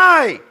you and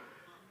I.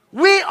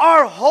 We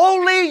are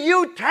holy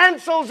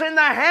utensils in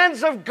the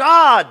hands of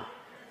God.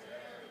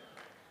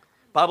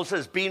 Bible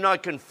says, be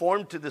not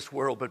conformed to this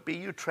world, but be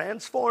you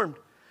transformed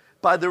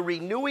by the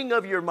renewing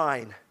of your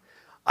mind.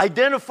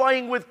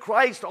 Identifying with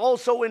Christ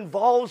also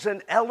involves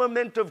an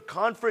element of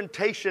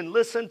confrontation.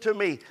 Listen to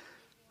me.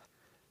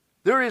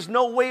 There is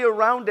no way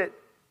around it.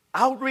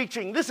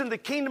 Outreaching. Listen, the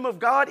kingdom of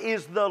God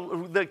is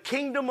the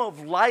kingdom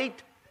of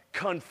light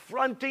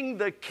confronting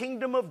the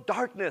kingdom of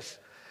darkness.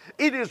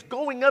 It is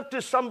going up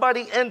to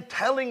somebody and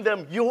telling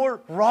them,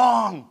 you're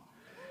wrong.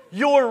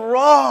 You're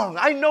wrong.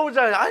 I know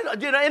that.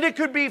 And it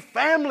could be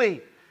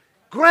family.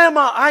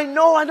 Grandma, I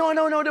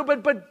know,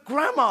 but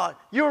Grandma,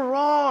 you're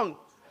wrong.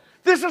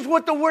 This is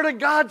what the Word of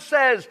God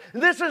says.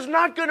 This is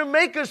not going to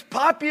make us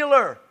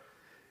popular.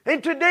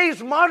 In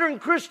today's modern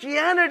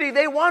Christianity,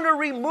 they want to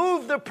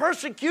remove the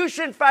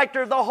persecution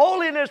factor, the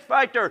holiness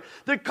factor,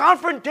 the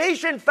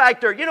confrontation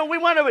factor. We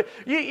want to,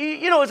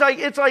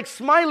 it's like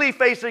smiley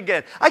face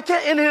again. I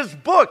can't, in his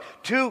book,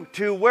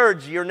 two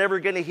words you're never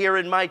going to hear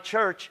in my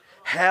church,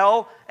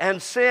 hell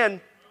and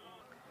sin.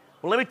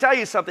 Well, let me tell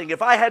you something.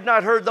 If I had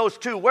not heard those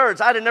 2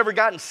 words, I'd have never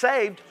gotten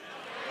saved.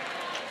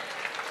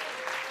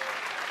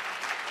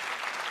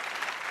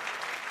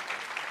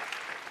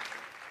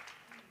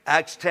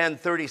 Acts 10,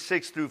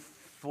 36 through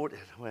 40.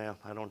 Well,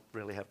 I don't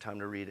really have time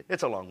to read it.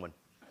 It's a long one.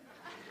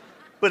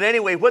 But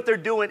anyway, what they're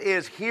doing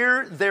is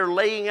here they're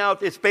laying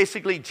out, it's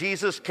basically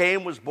Jesus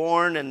came, was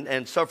born,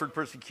 and suffered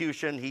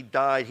persecution. He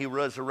died, he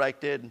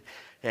resurrected,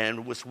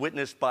 and was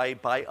witnessed by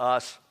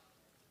us.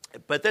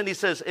 But then he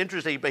says,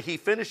 interesting, but he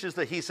finishes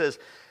he says,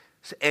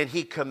 and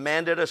he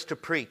commanded us to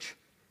preach.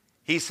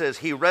 He says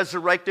he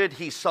resurrected,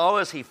 he saw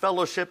us, he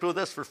fellowshiped with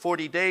us for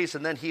 40 days,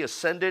 and then he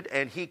ascended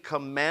and he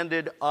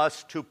commanded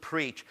us to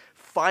preach.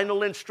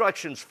 Final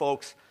instructions,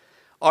 folks.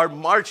 Our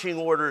marching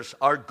orders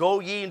are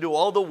go ye into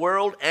all the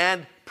world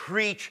and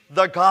preach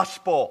the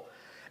gospel.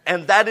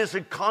 And that is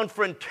a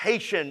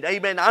confrontation.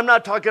 Amen. I'm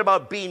not talking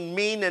about being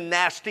mean and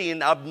nasty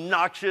and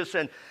obnoxious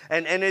and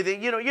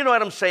anything. You know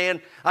what I'm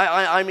saying?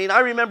 I mean, I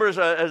remember as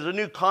a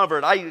new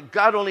convert,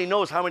 God only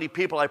knows how many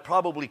people I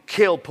probably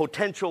killed,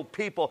 potential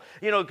people.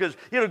 Because,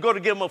 go to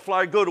give them a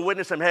flyer, go to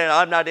witness them. Hey,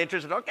 I'm not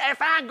interested. Okay,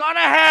 fine, go to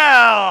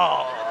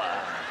hell.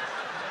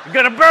 You're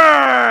going to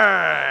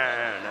burn.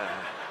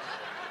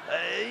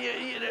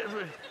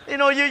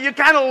 you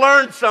kind of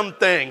learn some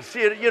things.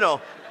 You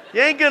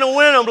ain't going to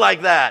win them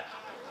like that.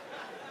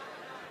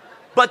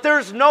 But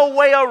there's no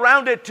way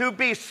around it to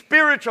be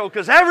spiritual,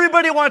 because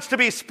everybody wants to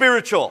be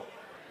spiritual.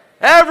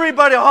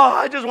 Everybody,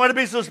 I just want to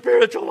be so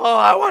spiritual. Oh,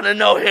 I want to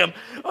know him.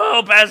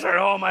 Oh, Pastor,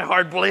 my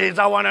heart bleeds.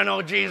 I want to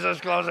know Jesus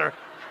closer.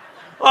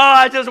 Oh,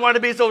 I just want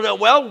to be so...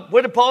 Well,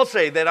 what did Paul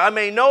say? That I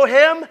may know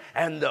him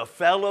and the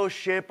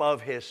fellowship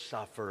of his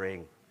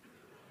suffering.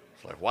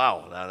 It's like,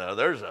 wow, now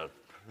there's a...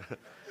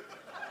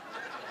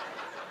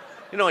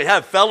 you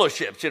have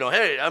fellowships.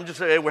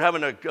 Hey, we're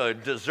having a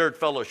dessert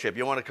fellowship.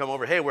 You want to come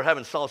over? Hey, we're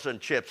having salsa and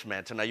chips,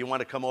 man, tonight. You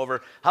want to come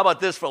over? How about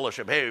this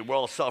fellowship? Hey, we're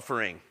all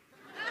suffering.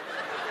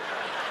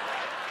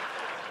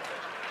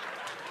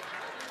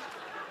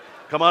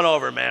 Come on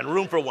over, man.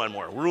 Room for one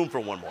more.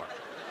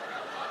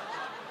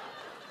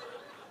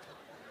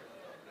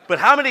 But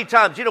how many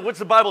times, what's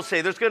the Bible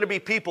say? There's going to be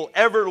people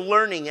ever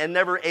learning and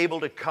never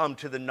able to come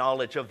to the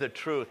knowledge of the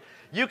truth.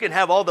 You can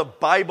have all the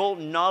Bible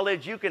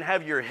knowledge. You can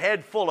have your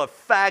head full of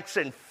facts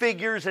and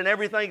figures and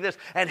everything like this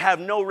and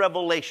have no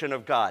revelation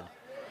of God.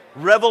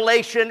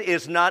 Revelation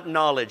is not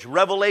knowledge.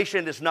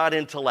 Revelation is not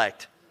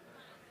intellect.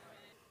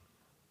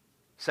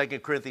 2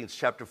 Corinthians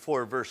chapter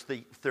 4, verse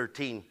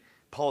 13.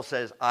 Paul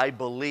says, I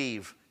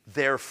believe,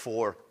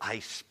 therefore I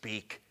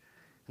speak.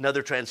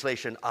 Another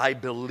translation, I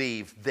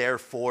believe,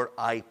 therefore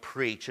I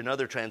preach.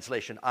 Another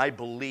translation, I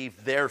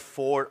believe,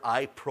 therefore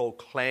I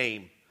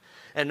proclaim.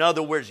 In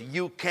other words,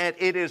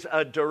 it is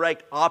a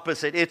direct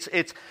opposite.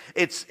 It's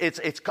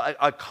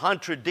a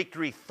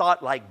contradictory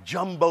thought like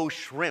jumbo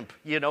shrimp.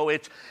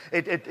 It's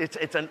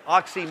an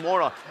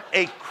oxymoron.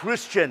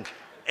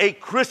 A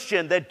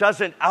Christian that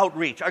doesn't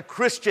outreach, a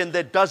Christian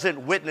that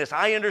doesn't witness.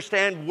 I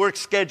understand work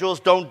schedules,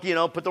 don't,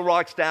 put the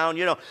rocks down,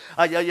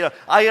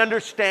 I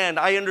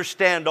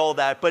understand all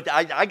that, but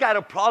I got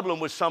a problem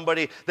with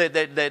somebody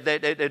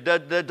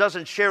that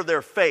doesn't share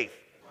their faith.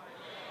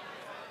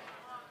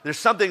 There's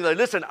something that,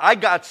 listen, I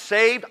got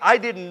saved. I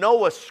didn't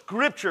know a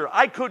scripture.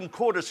 I couldn't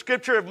quote a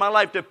scripture if my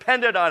life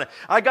depended on it.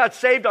 I got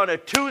saved on a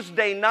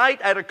Tuesday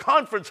night at a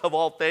conference of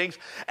all things,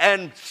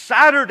 and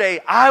Saturday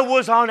I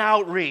was on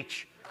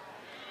outreach.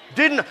 I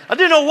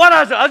didn't know what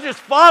I was just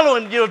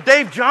following,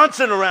 Dave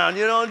Johnson around,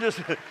 didn't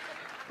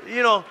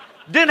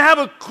have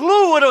a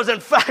clue what it was.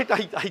 In fact,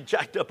 I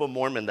jacked up a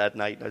Mormon that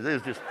night. It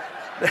was just,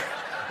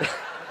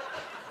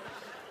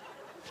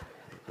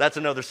 that's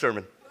another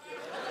sermon.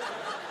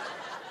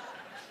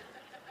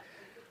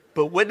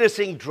 But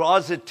witnessing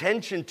draws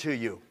attention to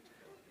you.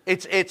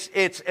 It's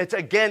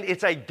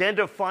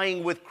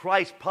identifying with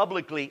Christ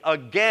publicly.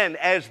 Again,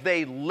 as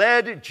they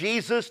led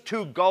Jesus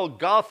to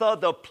Golgotha,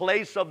 the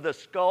place of the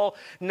skull,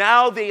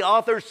 now the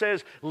author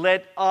says,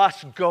 let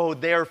us go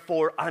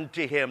therefore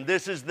unto him.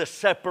 This is the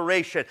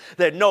separation.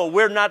 That no,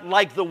 we're not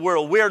like the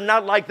world. We're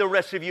not like the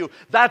rest of you.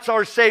 That's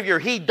our Savior.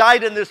 He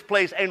died in this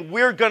place, and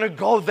we're going to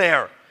go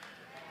there.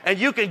 And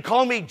you can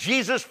call me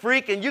Jesus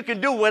freak, and you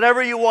can do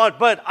whatever you want,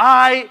 but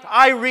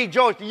I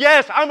rejoice.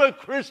 Yes, I'm a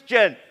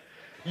Christian.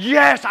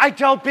 Yes, I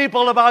tell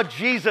people about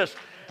Jesus.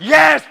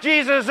 Yes,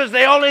 Jesus is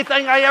the only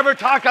thing I ever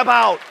talk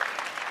about.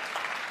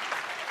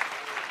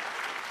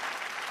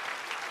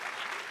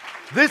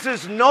 This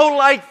is no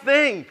light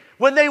thing.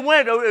 When they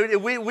went,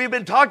 we've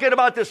been talking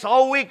about this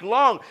all week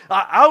long.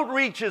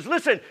 Outreaches.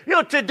 Listen,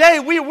 today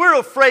we were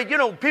afraid.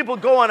 People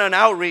go on an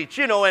outreach,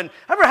 and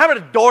ever have a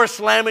door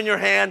slam in your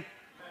hand?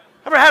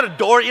 Ever had a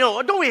door,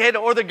 don't we hate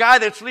it? Or the guy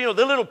that's, the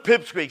little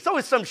pipsqueak. It's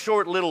always some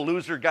short little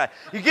loser guy.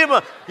 You give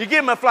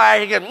him a flyer,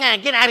 he goes,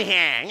 get out of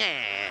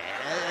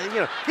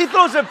here. He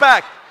throws it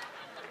back.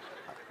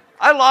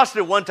 I lost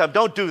it one time.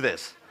 Don't do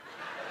this.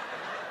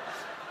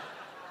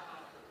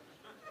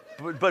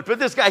 But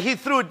this guy, he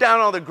threw it down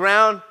on the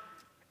ground,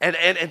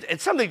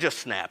 and something just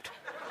snapped.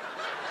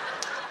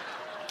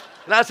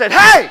 And I said,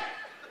 hey,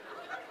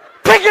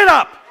 pick it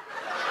up.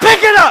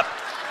 Pick it up.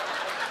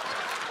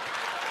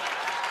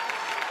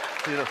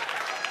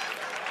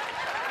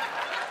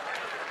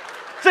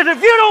 Said,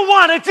 if you don't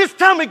want it, just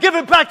tell me, give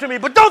it back to me,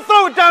 but don't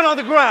throw it down on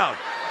the ground.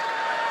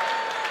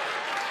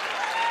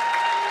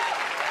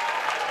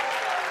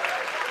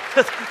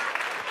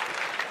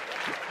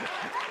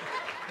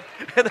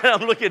 And then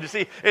I'm looking to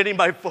see any of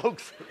my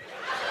folks.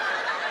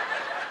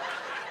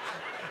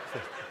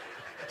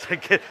 It's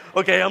like,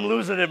 okay, I'm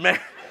losing it, man.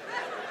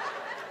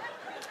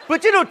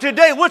 But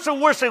today, what's the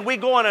worst thing? We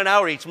go on an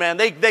outreach, man.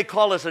 They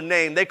call us a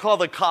name. They call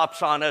the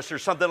cops on us or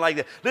something like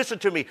that. Listen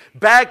to me.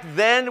 Back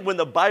then, when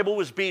the Bible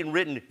was being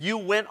written, you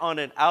went on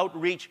an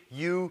outreach,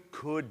 you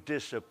could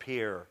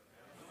disappear.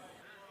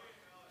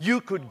 You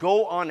could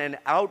go on an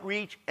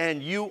outreach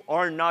and you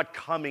are not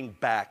coming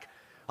back.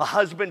 A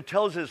husband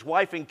tells his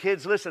wife and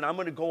kids, listen, I'm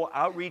going to go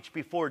outreach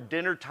before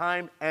dinner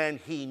time, and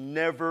he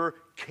never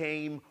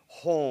came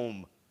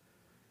home.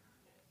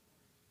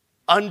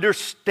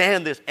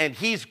 Understand this. And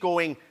he's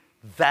going,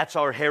 that's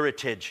our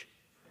heritage.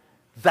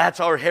 That's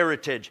our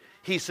heritage.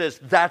 He says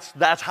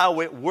that's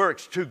how it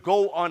works. To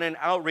go on an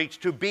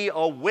outreach, to be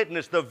a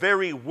witness. The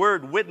very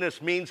word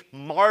witness means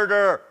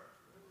martyr.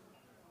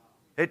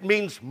 It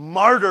means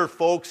martyr,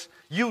 folks.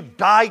 You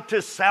die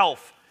to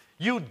self.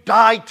 You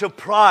die to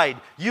pride.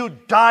 You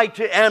die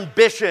to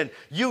ambition.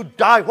 You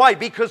die. Why?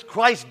 Because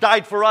Christ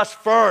died for us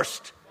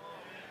first.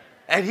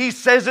 And he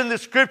says in the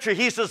scripture,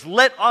 he says,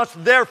 let us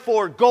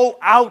therefore go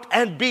out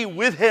and be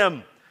with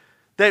him.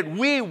 That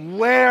we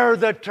wear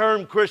the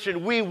term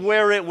Christian. We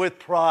wear it with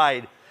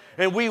pride.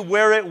 And we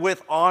wear it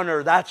with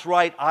honor. That's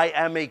right, I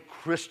am a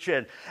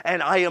Christian.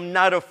 And I am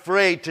not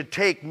afraid to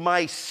take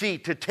my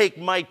seat, to take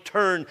my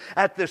turn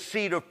at the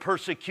seat of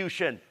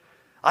persecution.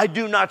 I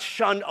do not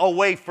shun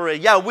away for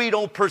it. Yeah, we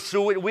don't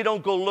pursue it. We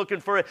don't go looking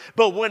for it.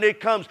 But when it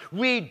comes,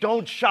 we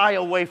don't shy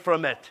away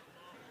from it.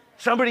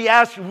 Somebody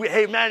asks,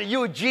 hey man, are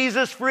you a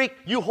Jesus freak?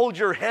 You hold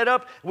your head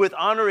up with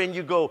honor and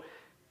you go,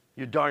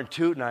 you're darn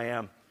tootin' I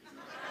am.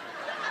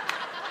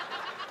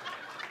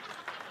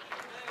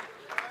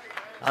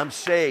 I'm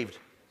saved.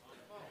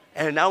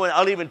 And now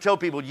I'll even tell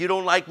people, you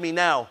don't like me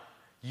now.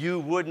 You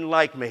wouldn't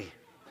like me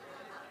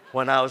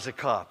when I was a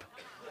cop.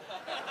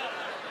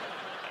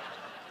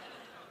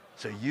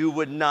 So you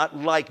would not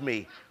like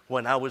me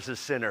when I was a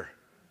sinner.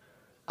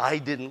 I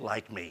didn't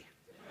like me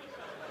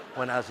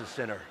when I was a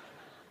sinner.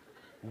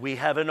 We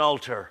have an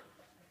altar.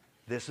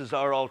 This is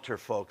our altar,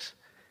 folks.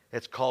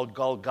 It's called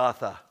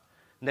Golgotha.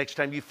 Next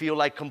time you feel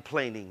like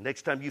complaining,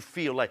 next time you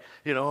feel like,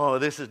 oh,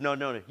 this is,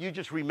 no. You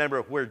just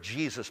remember where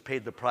Jesus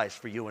paid the price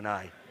for you and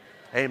I.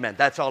 Amen.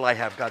 That's all I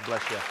have. God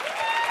bless you.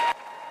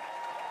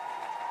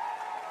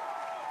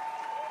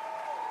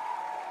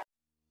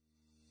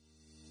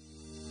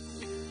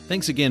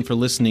 Thanks again for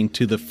listening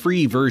to the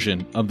free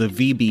version of the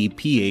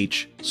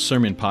VBPH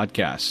Sermon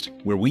Podcast,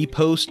 where we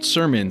post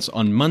sermons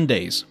on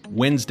Mondays,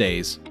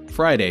 Wednesdays,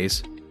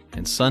 Fridays,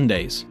 and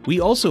Sundays. We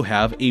also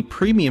have a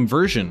premium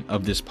version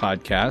of this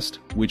podcast,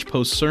 which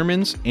posts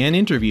sermons and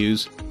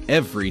interviews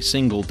every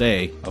single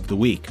day of the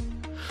week.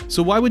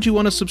 So why would you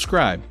want to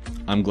subscribe?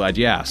 I'm glad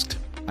you asked.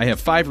 I have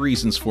 5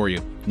 reasons for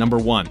you. Number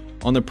 1,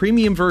 on the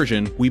premium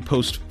version, we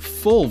post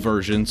full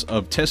versions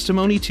of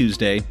Testimony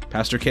Tuesday,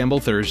 Pastor Campbell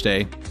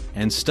Thursday,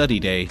 and Study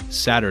Day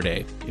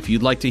Saturday. If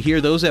you'd like to hear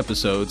those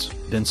episodes,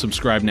 then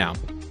subscribe now.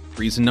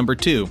 Reason number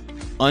 2,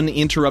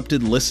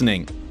 uninterrupted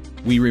listening.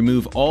 We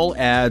remove all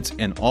ads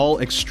and all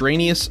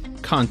extraneous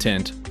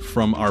content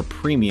from our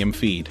premium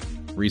feed.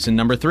 Reason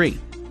number 3,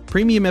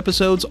 premium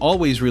episodes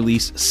always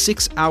release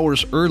 6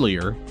 hours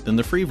earlier than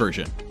the free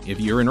version.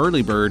 If you're an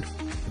early bird,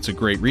 it's a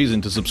great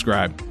reason to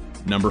subscribe.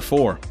 Number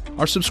 4,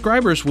 our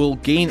subscribers will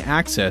gain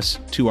access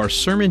to our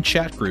sermon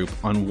chat group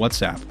on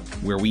WhatsApp,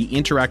 where we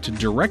interact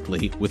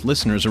directly with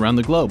listeners around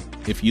the globe.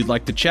 If you'd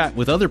like to chat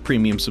with other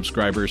premium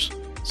subscribers,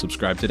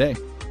 subscribe today.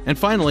 And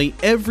finally,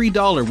 every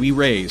dollar we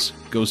raise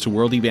goes to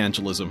world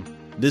evangelism.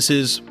 This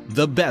is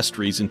the best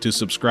reason to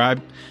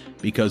subscribe,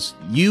 because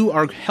you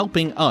are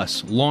helping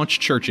us launch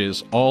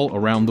churches all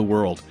around the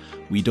world.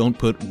 We don't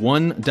put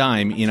one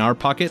dime in our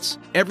pockets.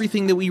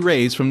 Everything that we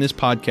raise from this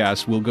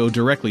podcast will go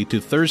directly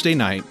to Thursday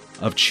night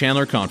of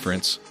Chandler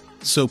Conference.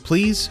 So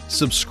please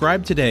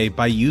subscribe today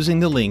by using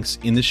the links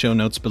in the show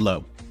notes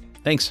below.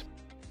 Thanks.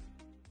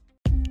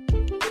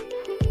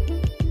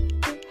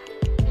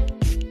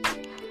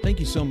 Thank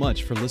you so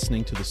much for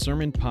listening to the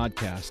Sermon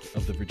Podcast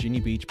of the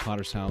Virginia Beach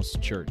Potter's House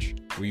Church.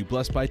 Were you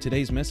blessed by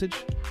today's message?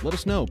 Let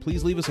us know.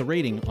 Please leave us a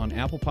rating on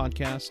Apple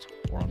Podcast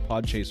or on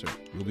Podchaser.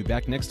 We'll be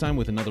back next time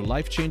with another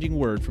life-changing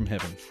word from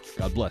heaven.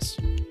 God bless.